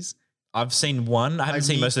Kingsman movies. I've seen one. I haven't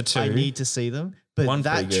seen most of the two. I need to see them. But One's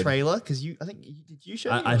that pretty good. trailer, because did you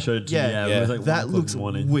show me? I showed it to you. Yeah, it was like 1 that o'clock in looks the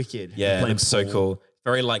morning. wicked. Yeah, it Playing looks so Paul. cool.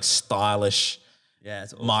 Very like stylish. Yeah,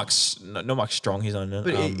 it's awesome. Not Mark Strong. He's on it.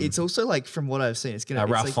 But it's also like from what I've seen, it's gonna.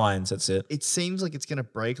 it's Ralph like, Fiennes. That's it. it seems like it's gonna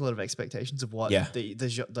break a lot of expectations of what Yeah.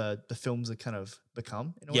 the films have kind of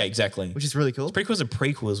become. In a Yeah, way, exactly. which is really cool. It's pretty cool as a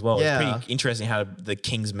prequel as well. Yeah. It's pretty interesting how the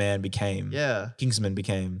Kingsman became. Yeah. Kingsman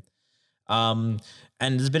became. And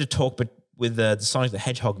there's a bit of talk, but with the Sonic the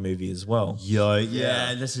Hedgehog movie as well. Yo,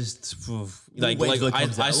 Yeah. that's just Like I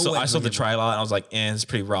saw the trailer and I was like, it's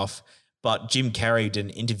pretty rough. But Jim Carrey did an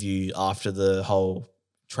interview after the whole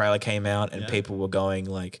trailer came out, and people were going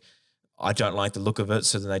like, I don't like the look of it.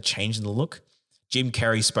 So then they changed the look. Jim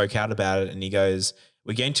Carrey spoke out about it, and he goes,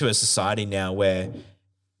 we're getting to a society now where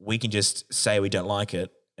we can just say we don't like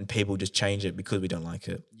it and people just change it because we don't like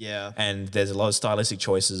it. Yeah. And there's a lot of stylistic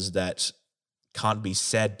choices that can't be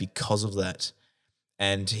said because of that.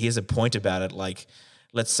 And he has a point about it. Like,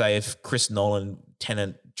 let's say if Chris Nolan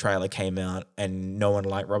Tenet trailer came out and no one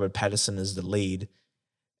liked Robert Pattinson as the lead,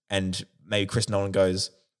 and maybe Chris Nolan goes,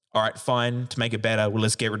 all right, fine, to make it better, well,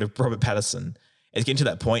 let's get rid of Robert Pattinson. It's getting to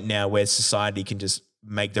that point now where society can just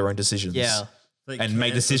make their own decisions. Yeah. And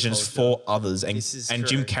make decisions for others. And This is Jim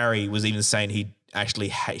true. Carrey was even saying he actually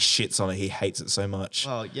shits on it. He hates it so much.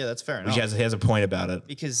 Well, yeah, that's fair Which enough. he has a point about it.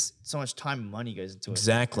 Because so much time and money goes into it.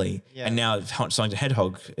 Exactly. Yeah. And now Sonic the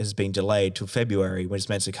Hedgehog has been delayed till February when it's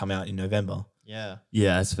meant to come out in November, Yeah.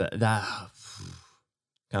 Yeah, that's fair. That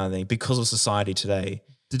kind of thing, because of society today.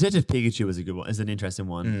 Detective Pikachu was a good one. It's an interesting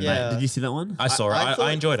one. Yeah. Did you see that one? I saw it. I thought-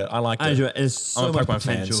 I enjoyed it. I liked it. I enjoy it. There's so I'm a much Pokemon fan,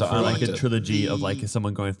 potential so for I like liked a it. trilogy of The- like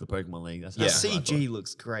someone going for the Pokemon League. That's The Yeah. CG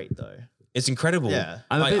looks great though. It's incredible. Yeah.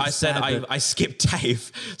 I'm a Like bit I said, sad that- I skipped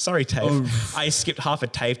TAFE. Sorry, TAFE. I skipped half a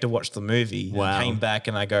TAFE to watch the movie. Wow. Came back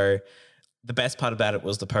and I go, the best part about it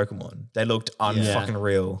was the Pokemon. They looked unfucking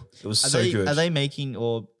real. It was so good. Are they making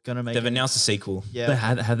or gonna make? They've announced a sequel. Yeah. They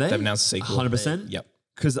have they? They've announced a sequel. 100%. Yep.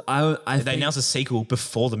 Because I They think, announced a sequel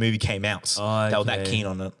before the movie came out. Oh, They were that okay. keen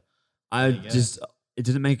on it. it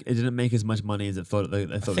didn't make as much money as it thought. They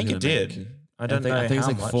thought I think it did. I don't know I think how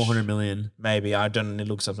it's like much. 400 million. Maybe I don't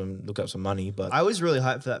look up some money, but I was really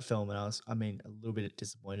hyped for that film, and a little bit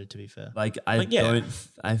disappointed to be fair. Like yeah.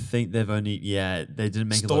 I think they've only they didn't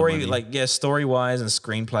make a lot story of money. story wise and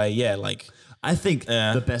screenplay, I think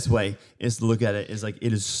Yeah. the best way is to look at it is like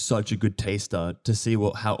it is such a good taster to see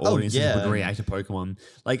how audiences yeah. would react to Pokemon.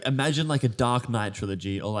 Like imagine like a Dark Knight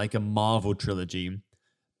trilogy or like a Marvel trilogy,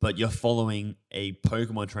 but you're following a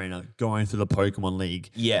Pokemon trainer going through the Pokemon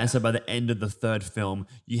League. Yeah. And so by the end of the third film,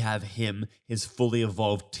 you have his fully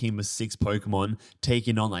evolved team of 6 Pokemon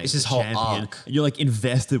taking on like It's his the whole champion. arc. And you're like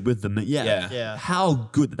invested with them. Yeah. Yeah. Yeah. How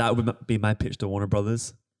good that would be my pitch to Warner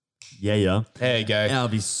Brothers. Yeah. There you go. That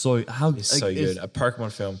would be so Good. A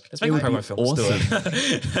Pokemon film. Let's make a would be Pokemon film. Let's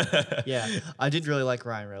do it. Yeah, I did really like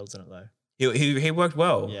Ryan Reynolds in it though. He worked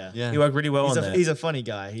well. Yeah. He worked really well on that. He's a funny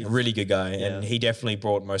guy. He's A really good guy, and Yeah. he definitely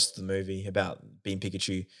brought most of the movie about being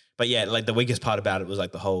Pikachu. But yeah, like the weakest part about it was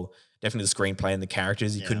like definitely the screenplay and the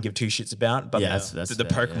characters. You couldn't give two shits about. But Yeah, the that's fair,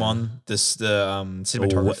 Pokemon, the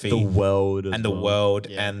cinematography, the world as and the well. world,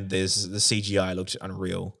 Yeah. and there's the CGI looked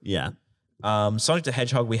unreal. Yeah. Sonic the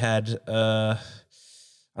Hedgehog, we had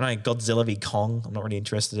I don't know, Godzilla v Kong. I'm not really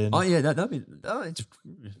interested in. Oh yeah, that'd be.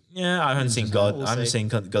 Yeah, I haven't seen We'll I haven't see. seen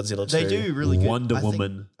Godzilla 2. They do really good. Wonder I think-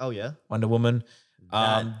 Woman. Oh yeah. Wonder Woman.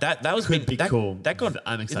 That was could be cool. That got.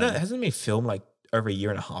 I'm isn't excited. hasn't it been filmed like over a year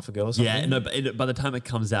and a half ago or something? Yeah, no, but by the time it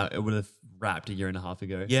comes out, it would have wrapped a year and a half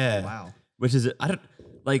ago. Yeah. Wow. Which is I don't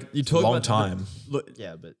like you talk long about time. Look,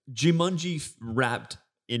 Yeah, but Jumanji wrapped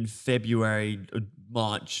in February,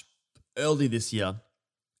 March, early this year.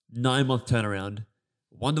 9-month turnaround.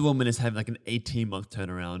 Wonder Woman is having like an 18-month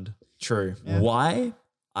turnaround. True. Yeah. Why?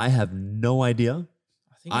 I have no idea.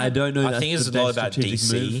 I don't know. I think it's a lot about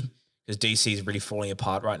DC move. because DC is really falling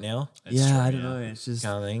apart right now. Yeah, I don't know. It's just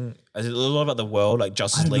Kind of thing. It's a lot about the world, like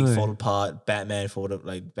Justice I don't League know. fall apart, Batman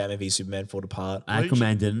v Superman fall apart.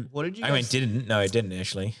 Aquaman didn't. what did you? I mean, Guys, didn't. No, it didn't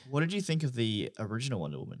actually. What did you think of the original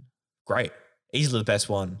Wonder Woman? Great. Easily the best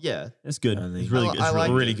one. Yeah, It's good. I think- It's really I, good. I It's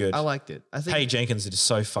liked really it. good. I liked it. I think. Patty Jenkins did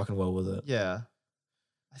so fucking well with it. Yeah,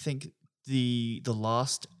 I think the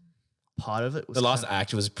last part of it was The last kinda-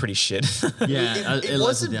 act was pretty shit. Yeah, It, it lets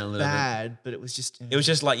wasn't it down a little bit. bad, but it was just. It was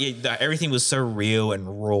just like everything was so real and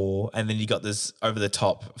raw, and then you got this over the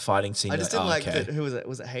top fighting scene. I just You're didn't like okay. that. Who was it?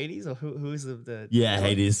 Was it Hades or who was the Yeah,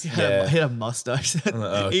 Hades. He had, Yeah. he had a mustache.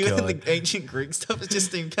 Oh, Even God. the ancient Greek stuff, it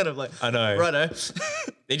just seemed kind of like I know. righto.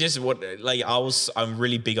 It just I'm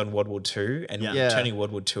really big on World War II, and Yeah. Yeah. turning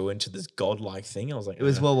World War II into this godlike thing. I was like, It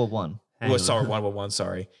was World War One. Well, sorry, World War One.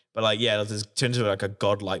 Sorry, but like, yeah, it just turned into like a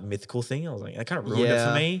godlike mythical thing. I was like, that kind of ruined it for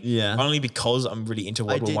Yeah. me. Yeah. Only because I'm really into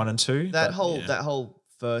World War did- One and Two. That but, whole yeah. that whole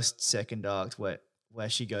second arc where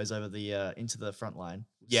she goes over the into the front line.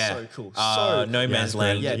 was Yeah. so cool. So No cool. Man's it's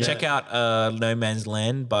Land. great. Yeah, Check out No Man's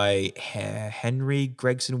Land by Henry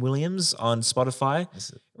Gregson Williams on Spotify.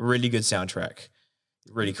 Really good soundtrack.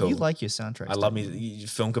 Really cool. You like your soundtrack? I love me.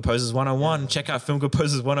 Film Composers 101. Check out Film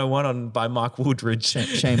Composers 101 by Mark Woodridge.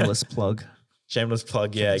 Shameless plug. Shameless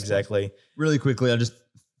plug. Yeah, exactly. Really quickly, I'll just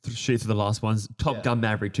shoot through the last ones. Top Gun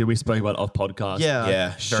Maverick 2. We spoke about off podcast. Yeah. Yeah,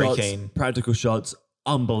 very Shots, keen. practical shots,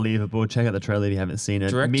 unbelievable. Check out the trailer if you haven't seen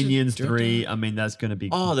it. Minions 3. I mean, that's going to be.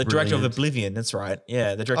 Oh, the director of brilliant. Oblivion. That's right.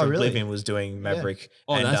 Yeah, the director Oh, of really? Oblivion was doing Maverick.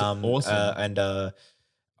 Oh, and, that's awesome. And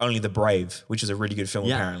Only the Brave, which is a really good film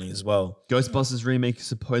Yeah. apparently as well. Ghostbusters remake.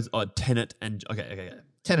 Tenet and okay.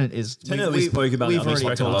 Tenet is. Tenet we spoke about We've that. We already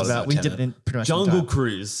spoke a lot talked about. about We Tenet. did it pretty much. Jungle entire-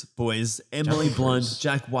 Cruise, boys. Emily Jungle Blunt, Cruise.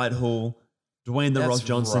 Jack Whitehall, Dwayne the That's Rock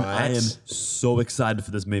Johnson. I right. am so excited for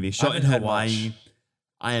this movie. Shot in haven't heard Hawaii. much.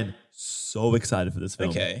 I am so excited for this film.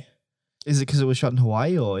 Okay. Is it because it was shot in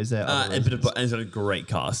Hawaii or is there? other And reasons? it's got a great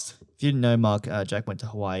cast. If you didn't know, Mark, Jack went to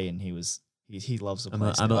Hawaii and he loves the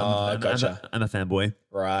place. Gotcha. I'm a fanboy.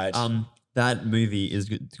 Right. That movie is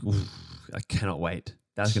good. Oof, I cannot wait.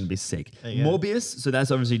 That's going to be sick. There you go. Morbius. So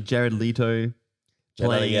that's obviously Jared Leto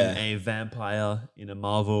playing yeah. a vampire in a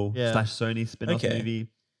Marvel Yeah. / Sony spin-off Okay. movie.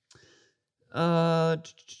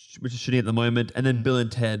 Which is shooting at the moment. And then Bill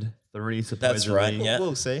and Ted 3 supposedly. That's right, yeah.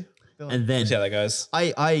 We'll see. And then See how that goes.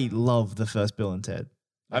 I love the first Bill and Ted.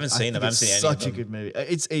 I haven't seen them. I haven't think seen it's any of such a them. good movie.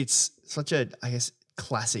 It's such a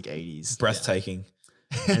classic 80s. Breathtaking.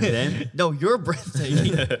 and then No, you're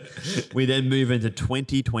breathtaking. we then move into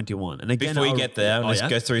 2021. And again, Before you get there, I'm oh, going to yeah?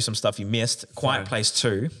 go through some stuff you missed. Quiet Sorry. Place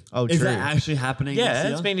 2. Oh, Is true. that actually happening? Yeah, this it's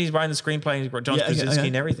year? been, he's writing the screenplay, he's got John Krasinski okay.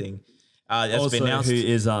 and everything. That's also, been announced. who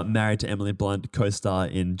is married to Emily Blunt, co-star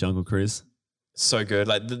in Jungle Cruise. So good.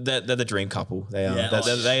 Like they're the dream couple. They are. Yeah.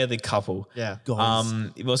 They are the couple. Yeah.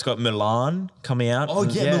 You've also got Milan coming out. Oh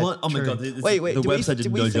yeah, Yeah, Milan. Oh my true. god, Wait, the did we- website did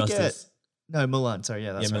did we no forget- justice. No, Milan. Sorry,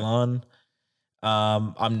 yeah, that's yeah, right. Milan.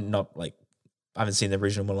 I'm not like I haven't seen the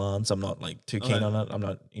original Milan, so I'm not like too keen Okay. on it. I'm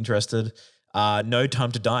not interested. No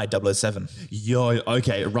Time to Die, 007. Yo,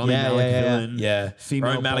 okay, Rami Yeah, Malek yeah. villain. Yeah, Female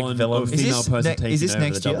Rami Malek Bond, villain. or Is female person taking is this over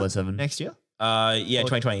next the year? 007. Next year? Yeah,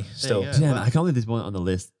 2020 still. go. Damn, What? I can't believe this one on the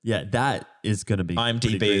list. Yeah, that is going to be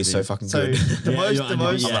pretty IMDb is so crazy. fucking So good. the Yeah, most, you're the on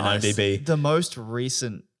most, IMDb. I'm on nice. IMDb. the most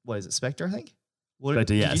recent. What is it? Spectre, I think. What,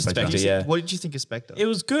 Spectre, yeah, did you- Spectre, did you- yeah. What did you think of Spectre? It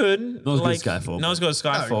was good. Not as good as Skyfall, Not as good as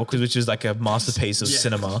Skyfall, which is like a masterpiece of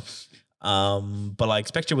cinema. But like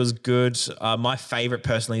Spectre was good. My favorite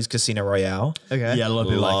personally is Casino Royale. Okay. Yeah, a lot of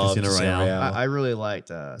people like Love Casino Royale. I really liked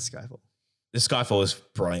Skyfall. The Skyfall is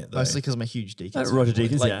brilliant though. Mostly because I'm a huge Deakins. Roger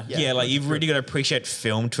Deakins, Like, yeah, like you've really got to appreciate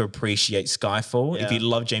film to appreciate Skyfall. Yeah. If you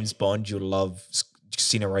love James Bond, you'll love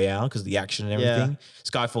Casino Royale because of the action and everything.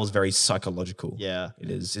 Skyfall is very psychological. Yeah.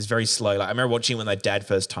 It is. It's very slow. Like I remember watching it when my dad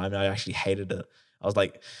first time and I actually hated it. I was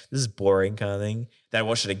like, this is boring kind of thing. Then I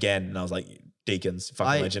watched it again and I was like, Deakins,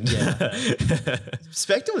 fucking legend. Yeah.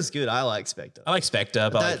 Spectre was good. I like Spectre. I like Spectre,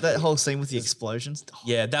 but that whole scene with the explosions.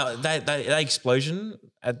 yeah, that explosion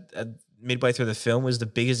at midway through the film was the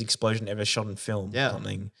biggest explosion ever shot in film. Yeah. Or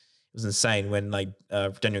something. It was insane when like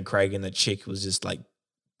Daniel Craig and the chick was just like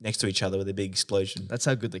next to each other with a big explosion. That's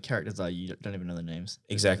how good the characters are. You don't even know their names.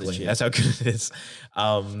 Exactly. That's how good it is.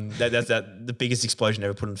 That's the biggest explosion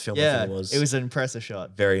ever put in film. Yeah, I think it was an impressive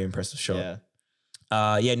shot. Very impressive shot. Yeah.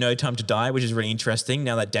 No Time to Die, which is really interesting.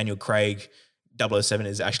 Now that Daniel Craig 007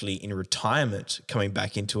 is actually in retirement, coming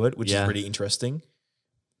back into it, which is really interesting.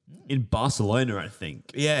 In Barcelona, I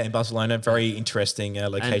think. Yeah, in Barcelona, very interesting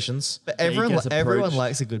locations. But he gets everyone approached.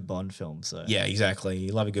 likes a good Bond film. So Yeah, exactly.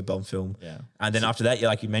 You love a good Bond film. Yeah. And then after that,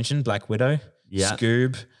 like you mentioned, Black Widow,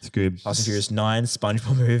 Scoob, Fast and Furious 9,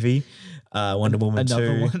 SpongeBob movie, Wonder Woman 2,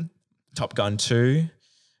 Another one. Top Gun 2,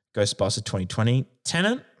 Ghostbusters 2020,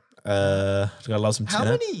 Tenet. Gotta love some How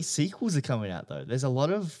Tenet. many sequels are coming out though? There's a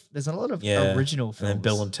lot of original films. And then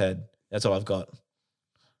Bill and Ted. That's all I've got.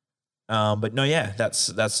 But no, yeah, that's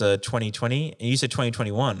 2020. And you said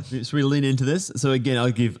 2021. So we lean into this. So again,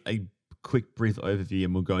 I'll give a quick brief overview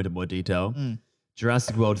and we'll go into more detail.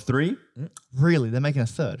 Jurassic World 3. Really? They're making a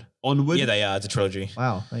third? Onward. Yeah, they are. It's a trilogy.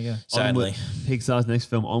 Wow. There you go. Sadly. Onward, Pixar's next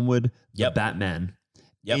film, Onward. Yep. Batman.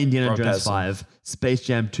 Yep. Indiana Robert Jones Pattinson. 5. Space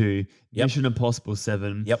Jam 2. Yep. Mission Impossible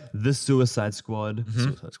 7. Yep. The Suicide Squad.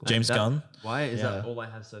 Suicide Squad. James Gunn. Why is Yeah. that all I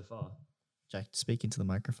have so far? Jack, speak into the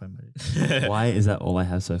microphone, buddy. Why is that all I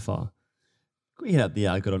have so far? Can we hit up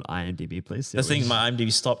the good on IMDb, please? I think my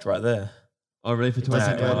IMDb stopped right there. Oh, really? For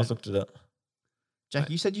doesn't 2020? When go I to- looked at it. Jack,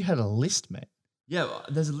 you said you had a list, mate. Yeah,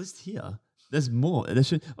 there's a list here. There's more.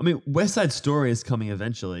 West Side Story is coming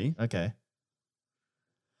eventually. Okay.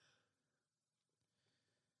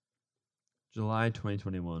 July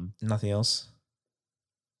 2021. Nothing else.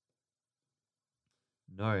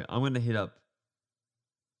 No, I'm going to hit up.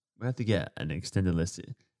 We have to get an extended list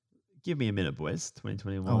here. Give me a minute, boys.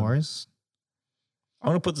 2021. No worries. I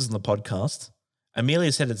want to put this in the podcast.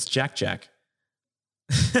 Amelia said it's Jack Jack.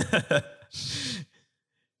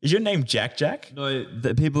 Is your name Jack Jack? No,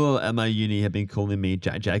 the people at my uni have been calling me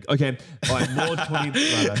Jack Jack. Okay, all right, more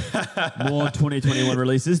 2021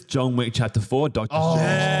 releases. John Wick Chapter 4, Doctor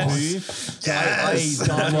Strange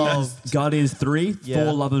 2, I love. Guardians 3, Yeah.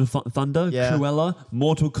 Thor Love and Thunder, Yeah. Cruella,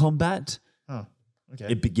 Mortal Kombat. Oh,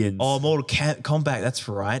 okay. It begins. Oh, Mortal Kombat. That's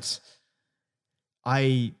right.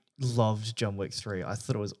 I loved John Wick 3. I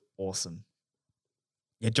thought it was awesome.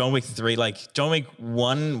 Yeah, John Wick 3. Like, John Wick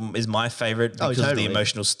 1 is my favorite because of totally. the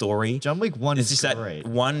emotional story. John Wick 1 It's is just great.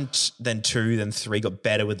 that 1, then 2, then 3 got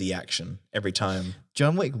better with the action every time.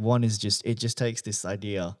 John Wick 1 is it just takes this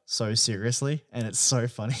idea so seriously and it's so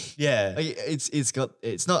funny. Yeah. Like,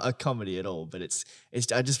 it's not a comedy at all, but it's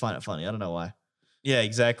I just find it funny. I don't know why. Yeah,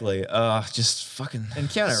 exactly. Just fucking. And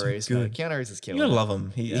Keanu so Reeves, good. man. Keanu Reeves is killing You gotta it. love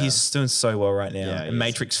him. Yeah. He's doing so well right now. Yeah, he and is.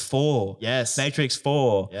 Matrix 4. Yes. Matrix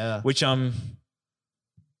 4. Yeah. Which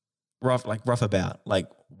rough about. Like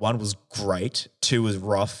 1 was great, 2 was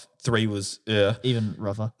rough, 3 was Even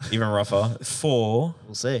rougher. even rougher. 4,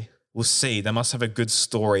 We'll see. we'll see. They must have a good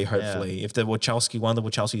story, hopefully. If one of the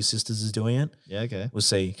Wachowski sisters is doing it, Yeah, okay. we'll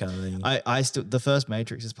see kind of thing. I still the first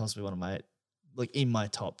Matrix is possibly one of my in my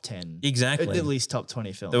top 10. Exactly. At least top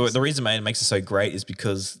 20 films. The reason it makes it so great is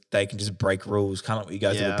because they can just break rules. Kind of like you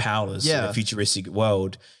go through Yeah. the powers in Yeah. a futuristic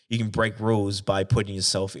world. You can break rules by putting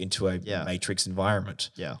yourself into a Yeah. Matrix environment.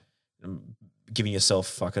 Yeah. Giving yourself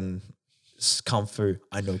fucking kung fu.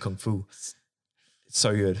 I know kung fu. It's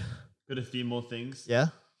so good. Got a few more things. Yeah.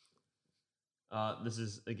 This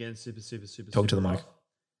is again super. Talk to the mic.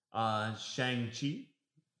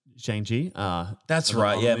 Shang-Chi. That's the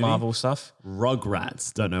right. Yeah, movie. Marvel stuff.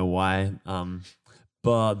 Rugrats. Don't know why.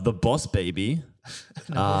 But the Boss Baby.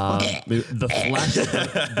 The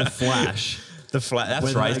Flash. The Flash. That's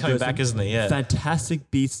Whether right. that He's coming goes back, to isn't he? Yeah. Fantastic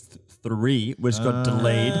Beasts 3, which got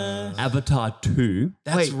delayed. Avatar 2.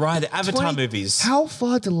 That's Wait, right. The Avatar 20 movies. How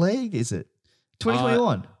far delayed is it?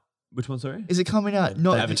 2021. Which one? Sorry. Is it coming out?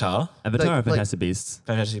 Not Avatar. Avatar like- or Fantastic Beasts?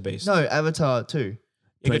 Fantastic Beasts. No, Avatar 2.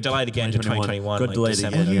 It got delayed again to 2021. Got delayed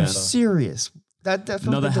December, again, Are you yeah. November. serious? That film's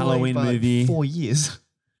Another been delayed Halloween by movie. 4 years.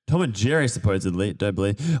 Tom and Jerry supposedly. Don't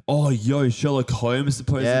believe. Oh, yo, Sherlock Holmes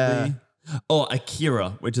supposedly. Yeah. Oh,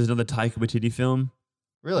 Akira, which is another Taika Waititi film.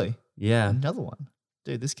 Really? Yeah. Another one.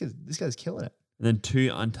 Dude, this guy's killing it. And then 2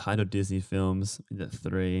 untitled Disney films. Is that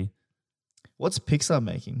 3? What's Pixar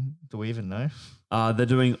making? Do we even know? They're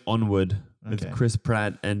doing Onward with Okay. Chris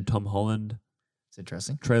Pratt and Tom Holland. It's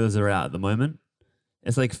interesting. Trailers are out at the moment.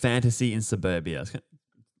 It's like fantasy in suburbia. It's kind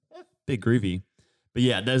of bit groovy. But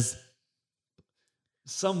yeah, there's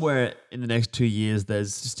somewhere in the next 2 years,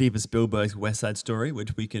 there's Steven Spielberg's West Side Story,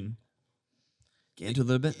 which we can get into a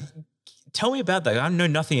little bit. Tell me about that. I know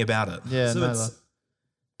nothing about it. Yeah, So it's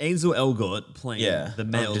Ansel Elgort playing the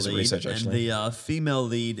male did some lead, research, and actually. the female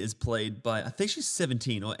lead is played by, I think she's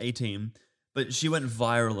 17 or 18, but she went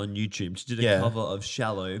viral on YouTube. She did a cover of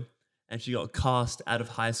Shallow, and she got cast out of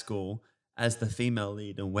high school as the female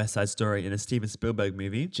lead in West Side Story in a Steven Spielberg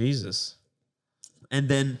movie. Jesus. And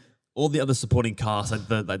then all the other supporting cast, like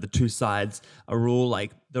the 2 sides, are all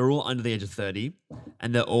they're all under the age of 30,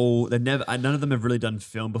 and none of them have really done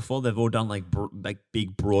film before. They've all done like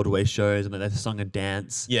big Broadway shows, and they've sung a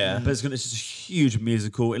dance. Yeah. But it's just a huge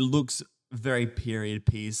musical. It looks very period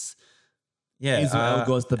piece. Yeah, Ansel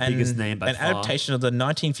Elgort's the biggest name by far. An adaptation of the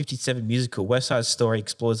 1957 musical West Side Story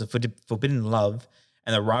explores the forbidden love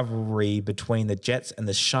and the rivalry between the Jets and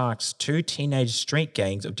the Sharks, 2 teenage street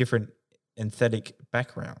gangs of different aesthetic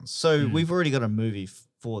backgrounds. So we've already got a movie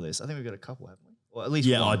for this. I think we've got a couple, haven't we? Or at least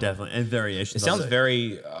Yeah, one. definitely. And variations. It sounds of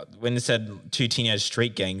very, when it said 2 teenage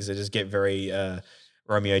street gangs, they just get very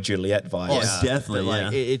Romeo Juliet vibes. Oh, Yeah, definitely, but,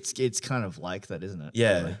 like, yeah. it's kind of like that, isn't it?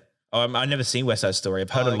 Yeah. Really? I've never seen West Side Story. I've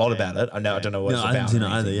heard a lot okay. about it. I don't know what No, it's I about. haven't seen it or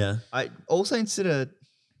either, anything. yeah. I also consider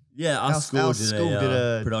Yeah, our school did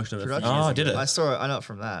a production of it. Oh, did it? I saw it. I know it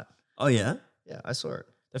from that. Oh, yeah? Yeah, I saw it.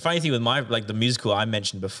 The funny thing with the musical I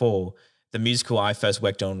mentioned before, the musical I first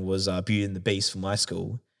worked on was Beauty and the Beast for my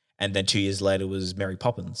school. And then 2 years later was Mary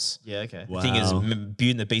Poppins. Yeah, okay. Wow. The thing is,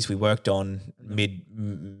 Beauty and the Beast we worked on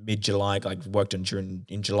mid July, worked on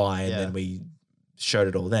in July, and Yeah. then we showed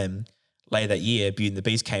it all then. Later that year, Beauty and the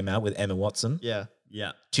Beast came out with Emma Watson. Yeah.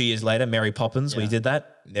 Yeah. 2 years later, Mary Poppins, we Yeah. did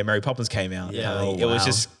that. Then Mary Poppins came out. Yeah. And Oh, it was wow.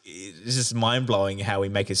 it's just mind blowing how we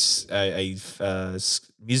make a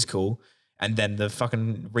musical and then the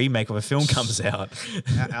fucking remake of a film comes out.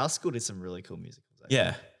 Our school did some really cool musicals. Actually.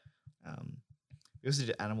 Yeah. We also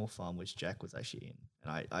did Animal Farm, which Jack was actually in,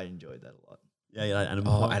 and I enjoyed that a lot. Yeah, like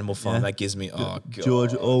Animal Oh, Farm. Animal Farm. Yeah. That gives me, oh, God.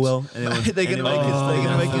 George Orwell. They're gonna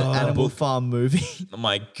make an Animal Farm movie. Oh,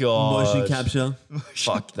 my God. Motion capture.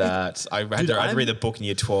 Fuck that. I had Dude, to read the book in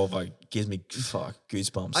year 12. It gives me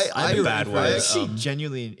goosebumps. I in a bad way. actually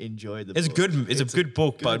genuinely enjoyed the It's book. good. It's a good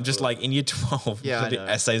book, but good just book. like in year 12, Yeah, I the know.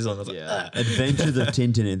 essays on it. I was like, Yeah. Adventures of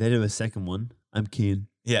Tintin. If they do a second one, I'm keen.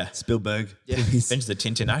 yeah. Spielberg. Yeah. please. Adventures of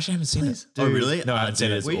Tintin. I actually haven't seen it. Oh, really? No, I haven't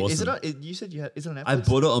seen it. It's Wait, awesome. is it on, you said you had, is it on Netflix? I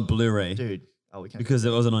bought it on Blu-ray Dude. Oh, we can't. because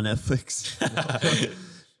it wasn't on Netflix.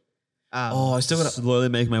 Oh, I still got to. Slowly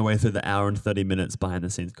making my way through the hour and 30 minutes behind the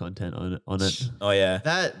scenes content on it. Oh, yeah.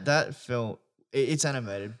 That film, it's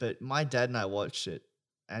animated, but my dad and I watched it,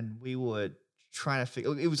 and we were trying to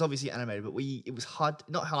figure. It was obviously animated, but it was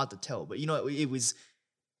not hard to tell, but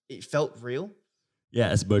it felt real.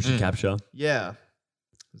 Yeah, it's motion capture. Yeah, it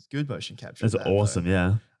was good motion capture. It's of that, awesome, though.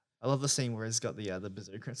 yeah. I love the scene where it's got the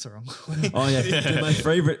bazooka song. Oh yeah, dude,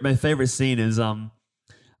 my favorite scene is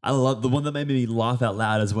I love the one that made me laugh out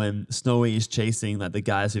loud is when Snowy is chasing like the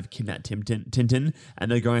guys who've kidnapped Tintin,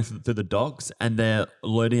 and they're going through the docks and they're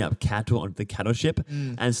loading up cattle onto the cattle ship,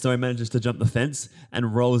 and Snowy manages to jump the fence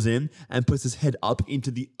and rolls in and puts his head up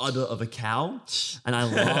into the udder of a cow, and I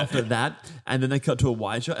laughed at that. And then they cut to a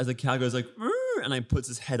wide shot as the cow goes like, "Rrr," and like puts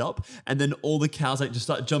his head up, and then all the cows like just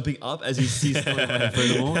start jumping up as he sees Snowy running through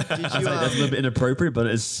them all. I was like, that's a little bit inappropriate, but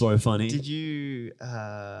it's so funny. Did you? What was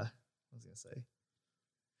I gonna say?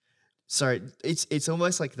 Sorry, it's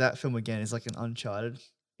almost like that film again. It's like an Uncharted.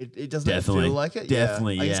 It doesn't Definitely. feel like it.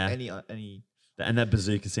 Definitely, I guess yeah. any. And that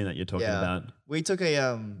bazooka scene that you're talking about. We took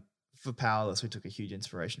for Powerless. We took a huge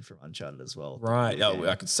inspiration from Uncharted as well. Right. The Oh, game.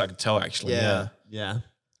 I could tell actually. Yeah. Yeah.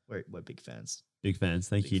 Yeah. We're big fans. Big fans.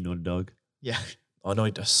 Thank you, Naughty Dog. Yeah, Oh, no,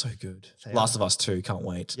 it does so good. They Last are. of Us 2. Can't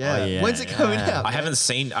wait. yeah. Oh, yeah, When's it coming yeah. out? I haven't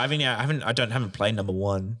seen. I haven't played number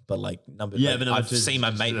 1, but like number. Yeah, like, but number I've 2 is seen my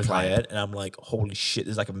just mate as play hype. it, and I'm like, holy shit!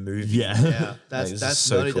 There's like a movie. Yeah. Yeah, this is that's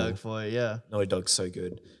so Naughty cool. Dog for you. Yeah. Naughty Dog's so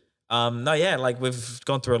good. No, yeah, like we've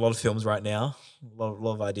gone through a lot of films right now. A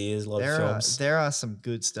lot of ideas, a lot of films. There are some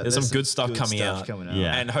good stuff. There's some good stuff coming out.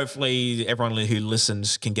 Yeah. And hopefully everyone who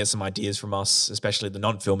listens can get some ideas from us, especially the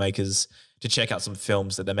non-filmmakers, to check out some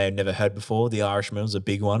films that they may have never heard before. The Irishman was a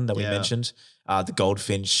big one that we Yeah. mentioned. The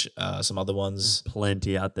Goldfinch, some other ones.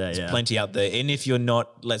 Plenty out there. Yeah. Plenty out there. And if you're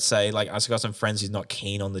not, let's say, like I've got some friends who's not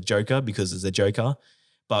keen on the Joker because it's the Joker,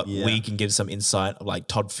 but Yeah. we can give some insight of like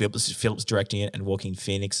Todd Phillips directing it and Joaquin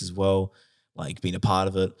Phoenix as well, like being a part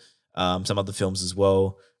of it. some other films as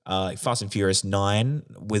well. Fast and Furious 9,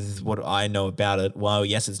 with what I know about it, well,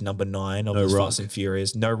 yes, it's number 9 of this Fast and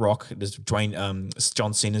Furious. No Rock. There's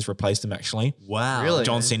John Cena's replaced him, actually. Wow. Really?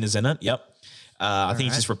 John Cena's in it, yep. I think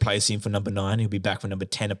he's just replacing him for number 9. He'll be back for number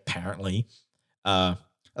 10, apparently. Are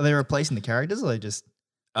they replacing the characters, or are they just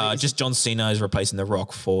John Cena is replacing The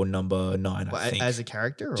Rock for number 9, I think. as a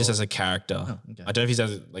character? Or? Just as a character. Oh, okay. I don't know if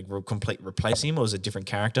he's complete replacing him or is it a different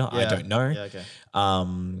character. I don't know. Yeah, okay.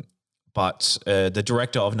 But the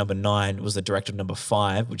director of number 9 was the director of number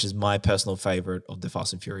 5, which is my personal favorite of the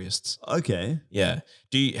Fast and Furious. Okay. Yeah.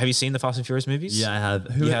 Have you seen the Fast and Furious movies? Yeah, I have.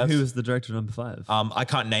 Who was the director of number 5? I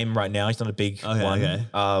can't name him right now. He's not a big one. Okay.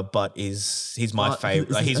 But he's my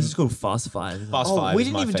favorite. He's just called Fast 5. Fast 5. We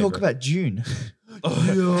didn't even talk about June. Shit.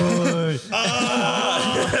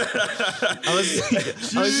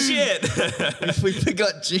 We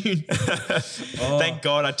forgot June. Thank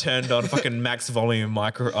God I turned on fucking max volume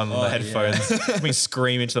on the headphones. I've been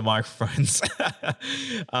screaming into the microphones.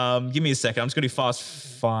 Give me a second. I'm just going to do Fast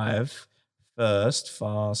 5 first.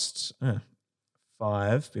 Fast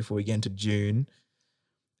 5 before we get into June.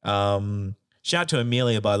 Shout out to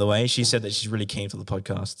Amelia, by the way. She said that she's really keen for the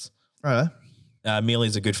podcasts. Right.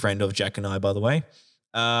 Amelia's a good friend of Jack and I, by the way.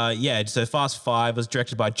 So Fast 5 was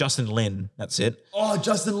directed by Justin Lin. That's it. Oh,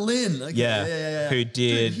 Justin Lin. Okay. Yeah. Who did?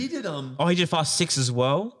 Dude, he did. He did Fast 6 as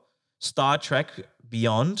well. Star Trek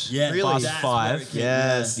Beyond. Yeah. Fast 5.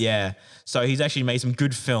 Yes. Yeah. So he's actually made some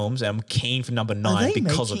good films, and I'm keen for number 9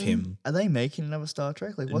 because of him. Are they making another Star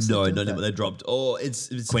Trek? Like, what's no, they dropped. Oh, it's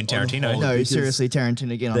Quentin Tarantino. No, seriously,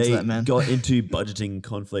 Tarantino, get onto that, man. They got into budgeting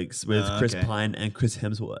conflicts with Chris Pine and Chris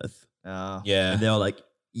Hemsworth. Yeah. And they were like,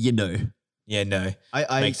 Yeah, no.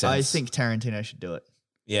 I think Tarantino should do it.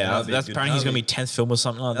 Yeah, that's apparently he's going to be 10th film or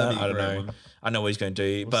something like that. I don't know. I know what he's going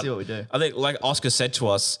to do. We'll see what we do. I think, like Oscar said to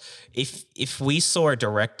us, if we saw a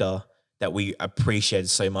director that we appreciated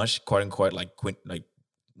so much, quote unquote, like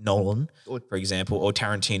Nolan, for example, or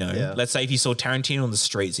Tarantino. Yeah. Let's say if you saw Tarantino on the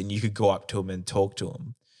streets and you could go up to him and talk to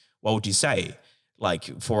him, what would you say?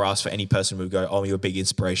 Like for us, for any person, we would go, "Oh, you're a big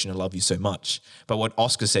inspiration. I love you so much." But what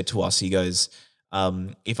Oscar said to us, he goes,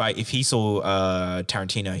 if he saw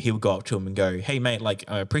Tarantino, he would go up to him and go, "Hey, mate, like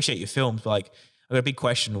I appreciate your films, but like I got a big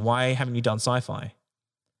question. Why haven't you done sci-fi?"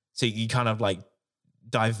 So you kind of like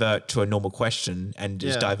divert to a normal question and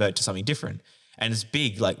just divert to something different. And it's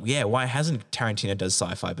big, like, why hasn't Tarantino done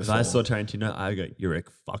sci-fi before? If I saw Tarantino, I go, "You're a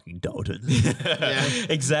fucking Dalton."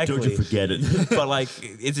 Exactly. Don't you forget it. But like,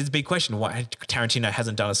 it's a big question why Tarantino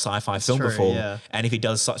hasn't done a sci-fi film before. Yeah. And if he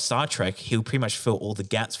does Star Trek, he'll pretty much fill all the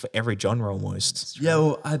gaps for every genre almost. Yeah,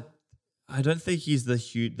 well, I don't think he's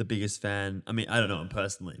the biggest fan. I mean, I don't know him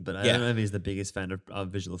personally, but I don't know if he's the biggest fan of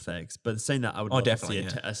visual effects. But saying that, I would love to see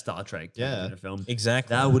a Star Trek film.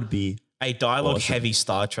 Exactly. That would be a dialogue-heavy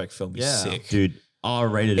Star Trek film. Be sick, dude.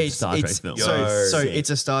 R-rated Star Trek film. So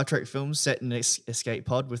it's a Star Trek film set in an escape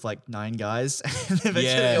pod with like 9 guys, and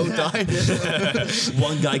eventually all die.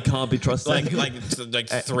 One guy can't be trusted. Like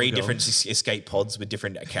 3 different escape pods with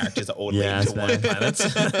different characters that all lead to one planet.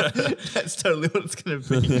 That's totally what it's going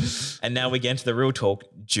to be. And now we get into the real talk.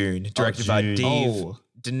 June, directed by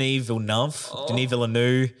Denis Villeneuve. Denis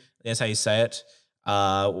Villeneuve. That's how you say it.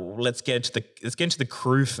 Let's get into the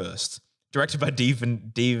crew first. Directed by Denis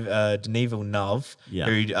Villeneuve,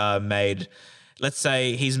 who made, let's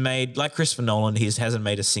say he's made, like Christopher Nolan, he hasn't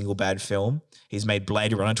made a single bad film. He's made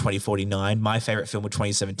Blade Runner 2049, my favorite film of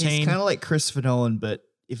 2017. He's kind of like Christopher Nolan, but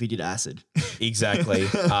if he did acid. Exactly. You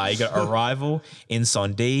got Arrival,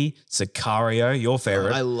 Incendie, Sicario, your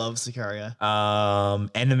favorite. I love Sicario.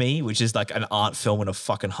 Enemy, which is like an art film and a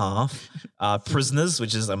fucking half. Prisoners,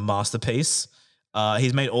 which is a masterpiece.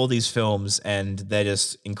 He's made all these films and they're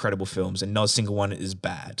just incredible films and not a single one is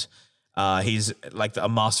bad. He's like a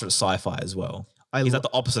master at sci-fi as well. He's like the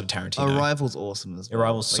opposite of Tarantino. Arrival's awesome as well.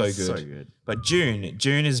 Arrival's so good. But June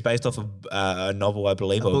is based off of a novel, I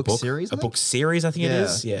believe, or a book series. A book series, I think it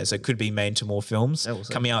is. Yeah, so it could be made into more films.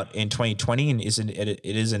 Coming out in 2020 and it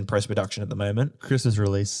is in post-production at the moment. Christmas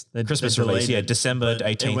release. December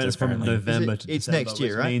 18th. It went from November to it's December, next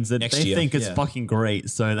year, right? Means that they think it's fucking great.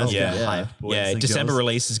 So that's hype. Yeah, December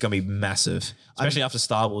release is going to be massive, especially after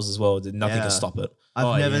Star Wars as well. Nothing can stop it.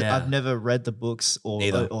 I've never read the books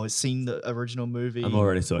or seen the original movie. I'm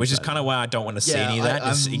already so which excited. is kind of why I don't want to see any of that.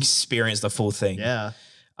 Just experience the full thing. Yeah.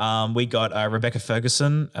 We got Rebecca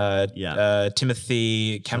Ferguson,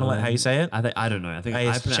 Timothy Chalamet. How you say it? I don't know. I think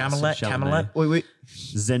it's Chalamet. Wait.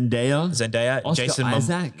 Zendaya. Oscar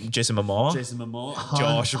Isaac. Jason Momoa.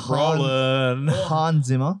 Josh Brolin.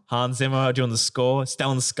 Hans Zimmer doing the score.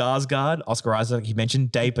 Stellan Skarsgård. Oscar Isaac. You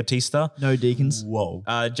mentioned Dave Bautista. No Deacons. Whoa.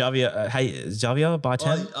 Javier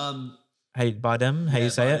Bardem. Bardem. How you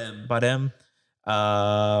say it? Bardem.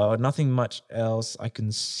 Nothing much else I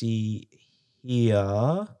can see here.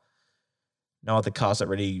 No other cast that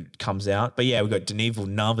really comes out. But yeah, we got Denis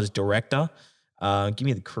Villeneuve as director. Give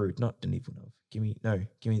me the crew, not Denis Villeneuve. Give me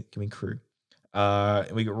crew.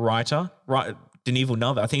 We got writer. Denis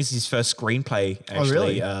Villeneuve. I think it's his first screenplay,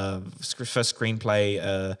 actually. Oh, really? First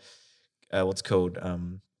screenplay, what's it called?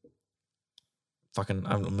 I'm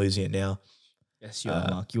losing it now. Yes, you are,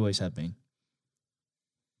 Mark. You always have been.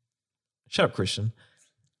 Shut up, Christian.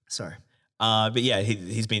 Sorry. But yeah,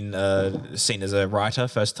 he's been seen as a writer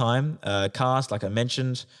first time. Cast, like I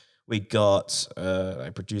mentioned. We got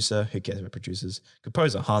a producer. Who cares about producers?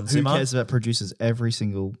 Composer, Hans Zimmer. Who cares about producers? Every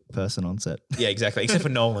single person on set. Yeah, exactly. Except for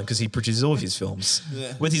Nolan, because he produces all of his films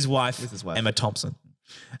with his wife, Emma Thompson.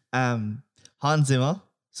 Hans Zimmer.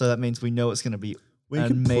 So that means we know it's going to be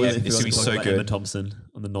amazing. It's going to be so good. Emma Thompson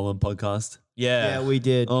on the Nolan podcast. Yeah, we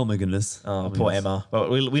did. Oh my goodness. Poor Emma. But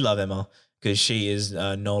we love Emma. Because she is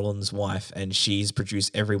Nolan's wife, and she's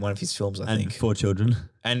produced every one of his films, I think. And 4 children.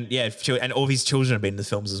 And yeah, and all of his children have been in the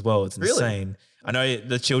films as well. It's insane. I know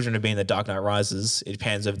the children have been in The Dark Knight Rises. It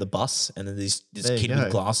pans over the bus, and then this kid with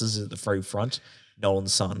glasses at the very front,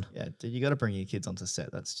 Nolan's son. Yeah, dude, you got to bring your kids onto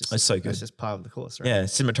set. That's so good. That's just part of the course, right? Yeah,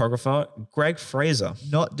 cinematographer, Greg Fraser.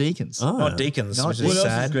 Not Deakins. Not Deakins, which is what sad.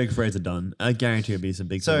 else has Greg Fraser done? I guarantee it'll be some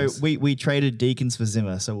big things. So we traded Deakins for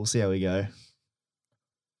Zimmer, so we'll see how we go.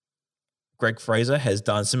 Greg Fraser has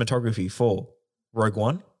done cinematography for Rogue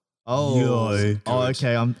One.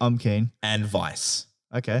 Okay, I'm keen. And Vice.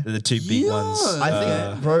 Okay. They're the 2 big ones.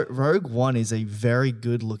 I think Rogue One is a very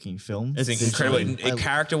good looking film. It's incredible.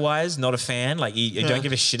 Character-wise, not a fan. Like, you don't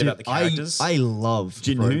give a shit about the characters. I love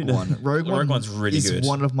Rogue One. Rogue One's really good. It's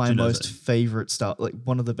one of my most favorite stuff. Like,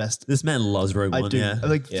 one of the best. This man loves Rogue One. I do. Yeah.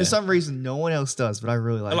 Like, for some reason, no one else does, but I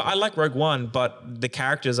really like it. I like Rogue One, but the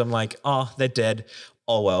characters, I'm like, oh, they're dead.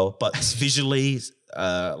 Oh, well. But visually,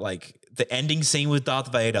 like, the ending scene with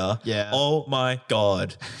Darth Vader. Yeah. Oh my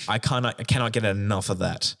God. I cannot get enough of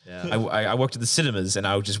that. Yeah. I worked at the cinemas, and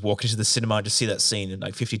I would just walk into the cinema and just see that scene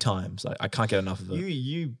like 50 times. I can't get enough of it.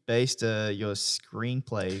 You based your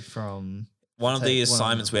screenplay from one of the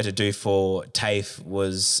assignments we had to do for TAFE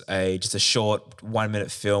was just a short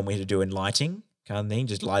 1-minute film we had to do in lighting kind of thing,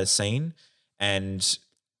 just light a scene. And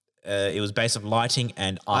it was based on lighting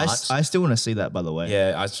and art. I still want to see that, by the way.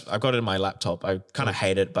 Yeah, I've got it in my laptop. I kind of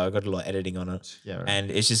hate it, but I've got a lot of editing on it. Yeah, right.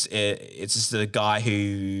 And it's just a guy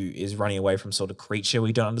who is running away from sort of creature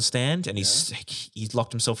we don't understand, and he's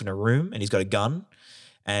locked himself in a room, and he's got a gun,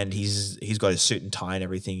 and he's got a suit and tie and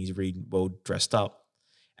everything. He's really well dressed up,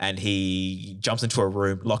 and he jumps into a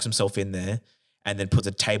room, locks himself in there, and then puts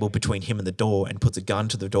a table between him and the door, and puts a gun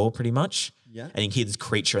to the door, pretty much. Yeah. And you can hear this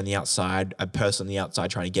creature on the outside, a person on the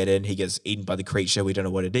outside trying to get in. He gets eaten by the creature. We don't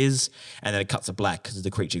know what it is. And then it cuts to black because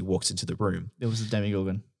the creature walks into the room. It was a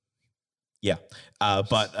Demogorgon. Yeah.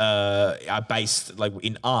 But I based, like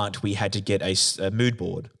in art, we had to get a mood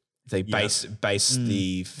board. They base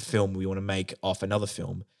the film we want to make off another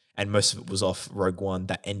film. And most of it was off Rogue One,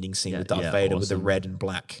 that ending scene with Darth Vader with the red and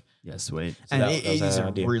black. Yeah, sweet. So and it is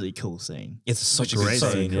a really cool scene. It's such a great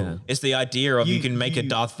scene. Yeah. It's the idea of you can make a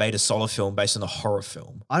Darth Vader solo film based on a horror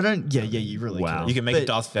film. You really can. You can make a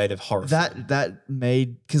Darth Vader horror film. That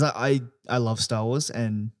made, because I love Star Wars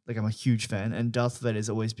and like I'm a huge fan, and Darth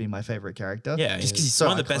Vader's always been my favorite character. Yeah, just because he's so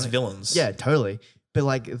one of the iconic. best villains. Yeah, totally. But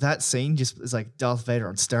like that scene just is like Darth Vader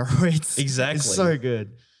on steroids. Exactly. It's so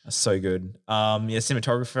good. So good.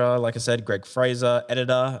 Cinematographer, like I said, Greg Fraser.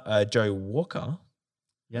 Editor, Joe Walker.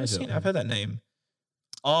 Yeah, I've heard that name.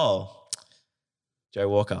 Oh, Joe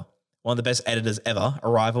Walker. One of the best editors ever.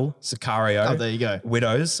 Arrival, Sicario. Oh, there you go.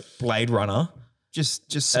 Widows, Blade Runner. Just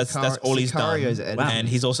that's all he's done. Wow. And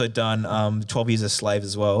he's also done 12 Years a Slave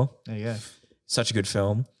as well. There you go. Such a good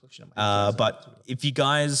film. But if you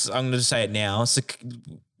guys, I'm going to say it now,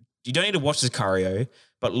 you don't need to watch Sicario,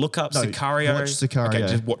 but look up Sicario. Watch Sicario. Okay,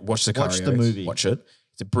 just watch Sicario. Watch the movie. Watch it.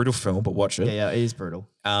 It's a brutal film, but watch it. Yeah, it is brutal.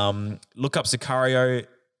 Look up Sicario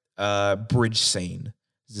bridge scene.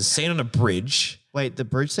 There's a scene on a bridge. Wait, the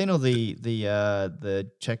bridge scene or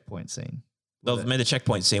the checkpoint scene? The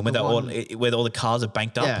checkpoint scene where all the cars are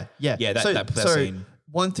banked up. Yeah. That scene.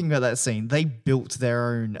 One thing about that scene, they built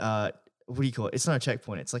their own what do you call it? It's not a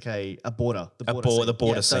checkpoint. It's like a border. The The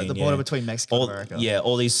border scene. The border between Mexico and America. Yeah,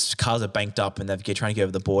 all these cars are banked up and they're trying to get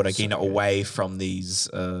over the border, getting away from these.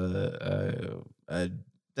 They're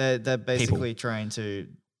basically trying to.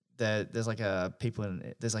 There's like cartel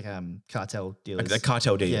dealers. The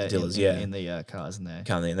cartel dealers, in the cars in there.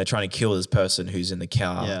 And they're trying to kill this person who's in the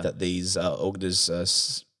car that these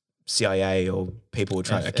CIA or people were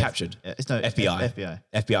trying captured. FBI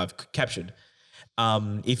have captured.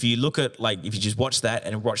 If you look at if you just watch that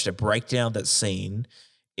and watch the breakdown of that scene,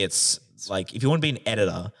 it's like if you want to be an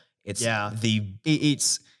editor, it's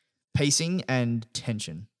it's pacing and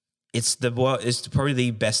tension. It's probably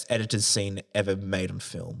the best edited scene ever made on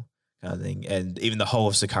film, kind of thing. And even the whole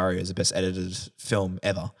of Sicario is the best edited film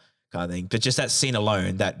ever, kind of thing. But just that scene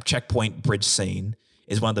alone, that checkpoint bridge scene,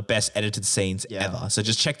 is one of the best edited scenes ever. So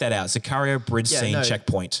just check that out. Sicario bridge scene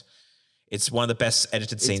checkpoint. It's one of the best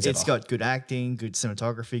edited scenes ever. It's got good acting, good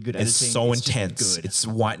cinematography, good editing. It's so intense. It's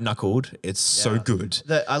white knuckled. It's so good.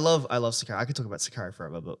 I love Sicario. I could talk about Sicario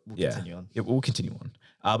forever, but we'll continue on. Yeah, we'll continue on.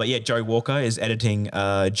 But Joey Walker is editing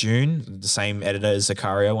June, the same editor as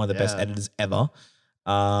Sicario, one of the best editors ever.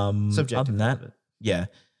 Subjective. Other than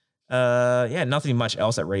that, nothing much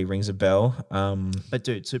else that really rings a bell. But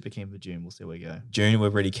dude, super keen for June. We'll see where we go. June, we're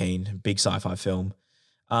really keen. Big sci-fi film.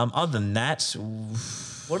 Other than that,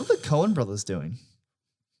 what are the Coen brothers doing?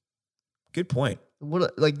 Good point. I've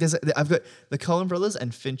got the Coen brothers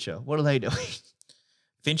and Fincher. What are they doing?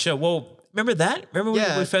 Fincher, well, remember that? Remember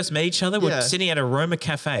when we first met each other? We're sitting at a Roma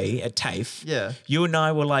cafe at TAFE. Yeah. You and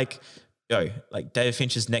I were like, David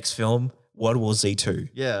Fincher's next film, World War Z 2.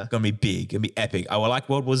 Yeah. Gonna be big, gonna be epic. I like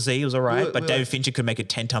World War Z, it was all right, but David Fincher could make it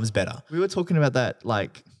 10 times better. We were talking about that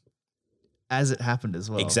as it happened as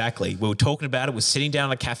well. Exactly. We were talking about it. We're sitting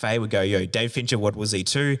down at a cafe. We go, David Fincher, World War Z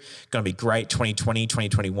 2, gonna be great. 2020,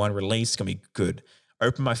 2021 release, gonna be good.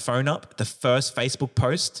 Open my phone up, the first Facebook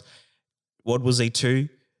post, World War Z 2,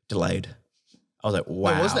 delayed. I was like,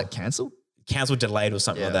 wow. Wait, wasn't that cancelled? Cancelled, delayed or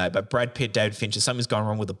something like that. But Brad Pitt, David Fincher, something's gone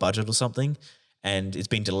wrong with the budget or something. And it's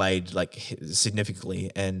been delayed significantly.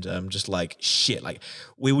 And just like, shit. Like,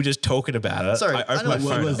 we were just talking about it. Sorry, I opened my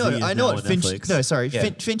phone up. I know what Finch... No, sorry. Yeah.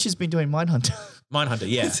 Finch has been doing Mindhunter. Mindhunter,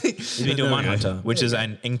 yeah. He's been doing Mindhunter, which is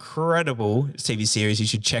an incredible TV series. You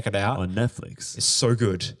should check it out. On Netflix. It's so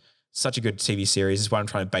good. Such a good TV series. It's what I'm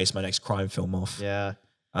trying to base my next crime film off. Yeah.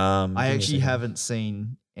 I actually haven't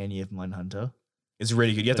seen any of Mindhunter. It's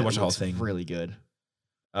really good. You have to watch the whole thing. Really good.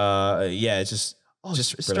 It's just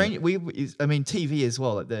strange. TV as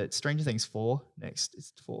well. Like the Stranger Things 4 next.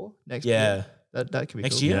 It's 4 next. Yeah, year. That could be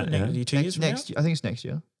next cool. year. Yeah. 2 years next year. I think it's next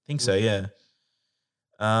year. I think so. Yeah.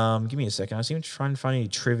 Give me a second. I was even trying to find any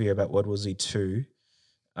trivia about World War Z 2.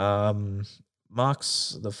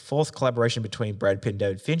 Marks the 4th collaboration between Brad Pitt and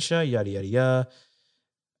David Fincher. Yada yada yada.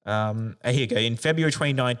 Here you go. In February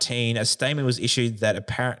 2019, a statement was issued that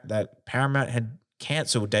Paramount had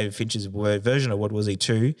cancelled David Fincher's version of World War Z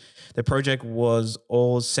 2. The project was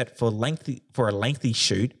all set for a lengthy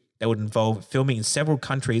shoot that would involve filming in several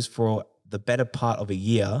countries for the better part of a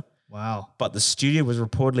year. Wow. But the studio was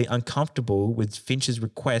reportedly uncomfortable with Fincher's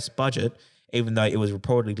request budget, even though it was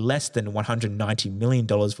reportedly less than $190 million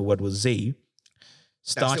for World War Z.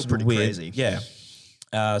 That's still pretty crazy. Yeah.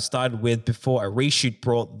 Started with before a reshoot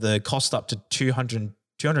brought the cost up to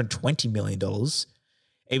 $220 million.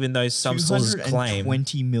 Even though some sources claim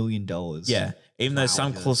 $20 million. Yeah. Even though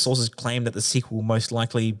some sources claim that the sequel will most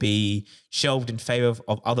likely be shelved in favor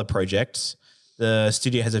of other projects, the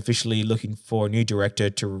studio has officially looking for a new director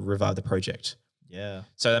to revive the project. Yeah.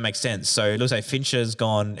 So that makes sense. So it looks like Fincher's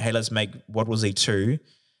gone, hey, let's make World War Z 2,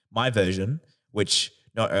 my version, which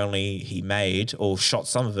not only he made or shot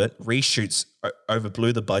some of it, reshoots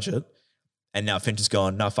overblew the budget. And now Fincher's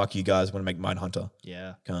gone, no, fuck you guys, want to make Mindhunter.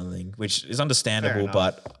 Yeah. Kind of thing, which is understandable,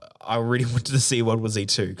 but I really wanted to see World War Z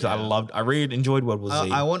 2 because I really enjoyed World War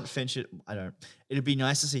Z. I want Fincher, it'd be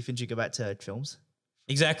nice to see Fincher go back to films.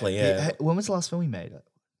 Exactly, yeah. When was the last film he made?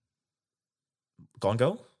 Gone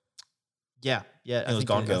Girl? Yeah. I think it was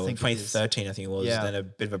Gone Girl. 2013, I think it was. Yeah. Then a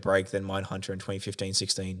bit of a break, then Mindhunter in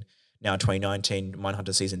 2015-16. Now 2019,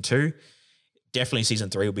 Mindhunter Season 2. Definitely Season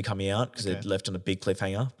 3 will be coming out because it left on a big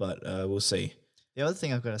cliffhanger, but we'll see. The other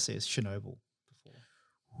thing I've got to see is Chernobyl.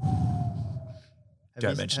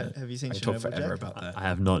 Don't mention it. Have you seen I can Chernobyl, talk forever Jack? about that. I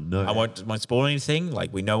have not, no. I won't spoil anything.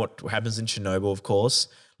 Like, we know what happens in Chernobyl, of course.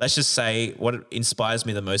 Let's just say what inspires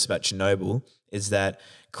me the most about Chernobyl is that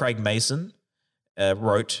Craig Mason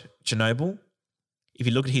wrote Chernobyl. If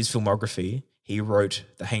you look at his filmography, he wrote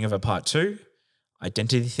The Hangover Part 2,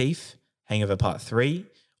 Identity Thief, Hangover Part 3,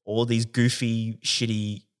 all these goofy,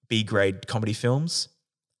 shitty B-grade comedy films.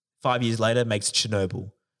 5 years later, makes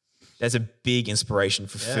Chernobyl. there's a big inspiration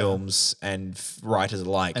for films and writers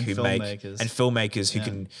alike and who filmmakers.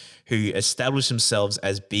 who establish themselves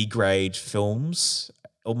as B grade films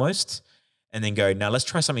almost, and then go, now let's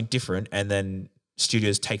try something different, and then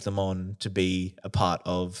studios take them on to be a part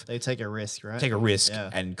of. They take a risk, right? Take a risk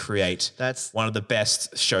and create one of the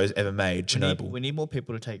best shows ever made. Chernobyl. We need more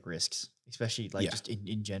people to take risks, especially just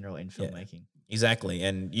in general in filmmaking. Exactly,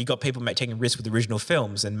 and you got people taking risks with original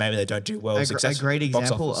films, and maybe they don't do well. A great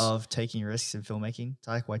example of taking risks in filmmaking: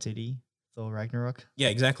 Taika Waititi, Thor Ragnarok. Yeah,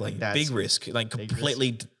 exactly. Big risk,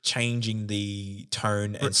 completely changing the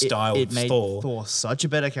tone and style of made Thor. Thor such a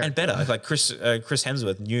better character, and better. Like Chris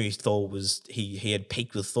Hemsworth knew Thor was he had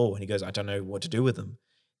peaked with Thor, and he goes, I don't know what to do with him.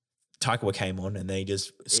 Taika came on, and they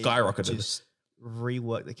just skyrocketed. Just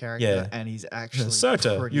reworked the character, and he's actually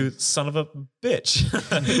Sota, you son of a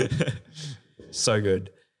bitch. So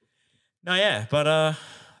good. No, but I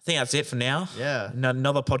think that's it for now. Yeah,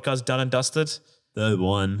 another podcast done and dusted. Third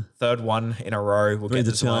one in a row. We'll get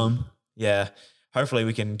this one. Yeah. Hopefully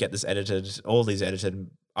we can get this edited, all these edited.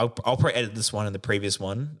 I'll probably edit this one and the previous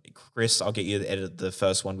one. Chris, I'll get you to edit the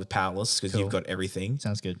first one with Powerless because you've got everything.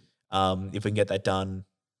 Sounds good. If we can get that done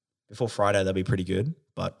before Friday, that'd be pretty good.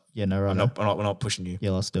 But yeah, no, right. We're not pushing you.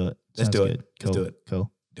 Yeah, let's do it. Let's do it. Cool. Let's do it. Cool.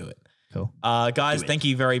 Do it. Cool. Guys, thank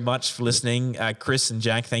you very much for listening. Chris and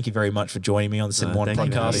Jack, thank you very much for joining me on the Cinema One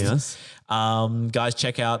podcast. Guys,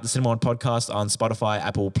 check out the Cinema One podcast on Spotify,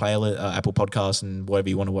 Apple Podcasts, and wherever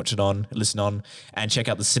you want to watch it on, listen on, and check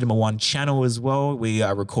out the Cinema One channel as well. We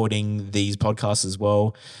are recording these podcasts as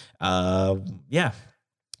well.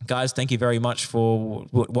 Guys, thank you very much for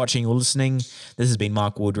watching or listening. This has been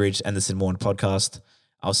Mark Woodridge and the Cinema One podcast.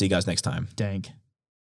 I'll see you guys next time. Dank.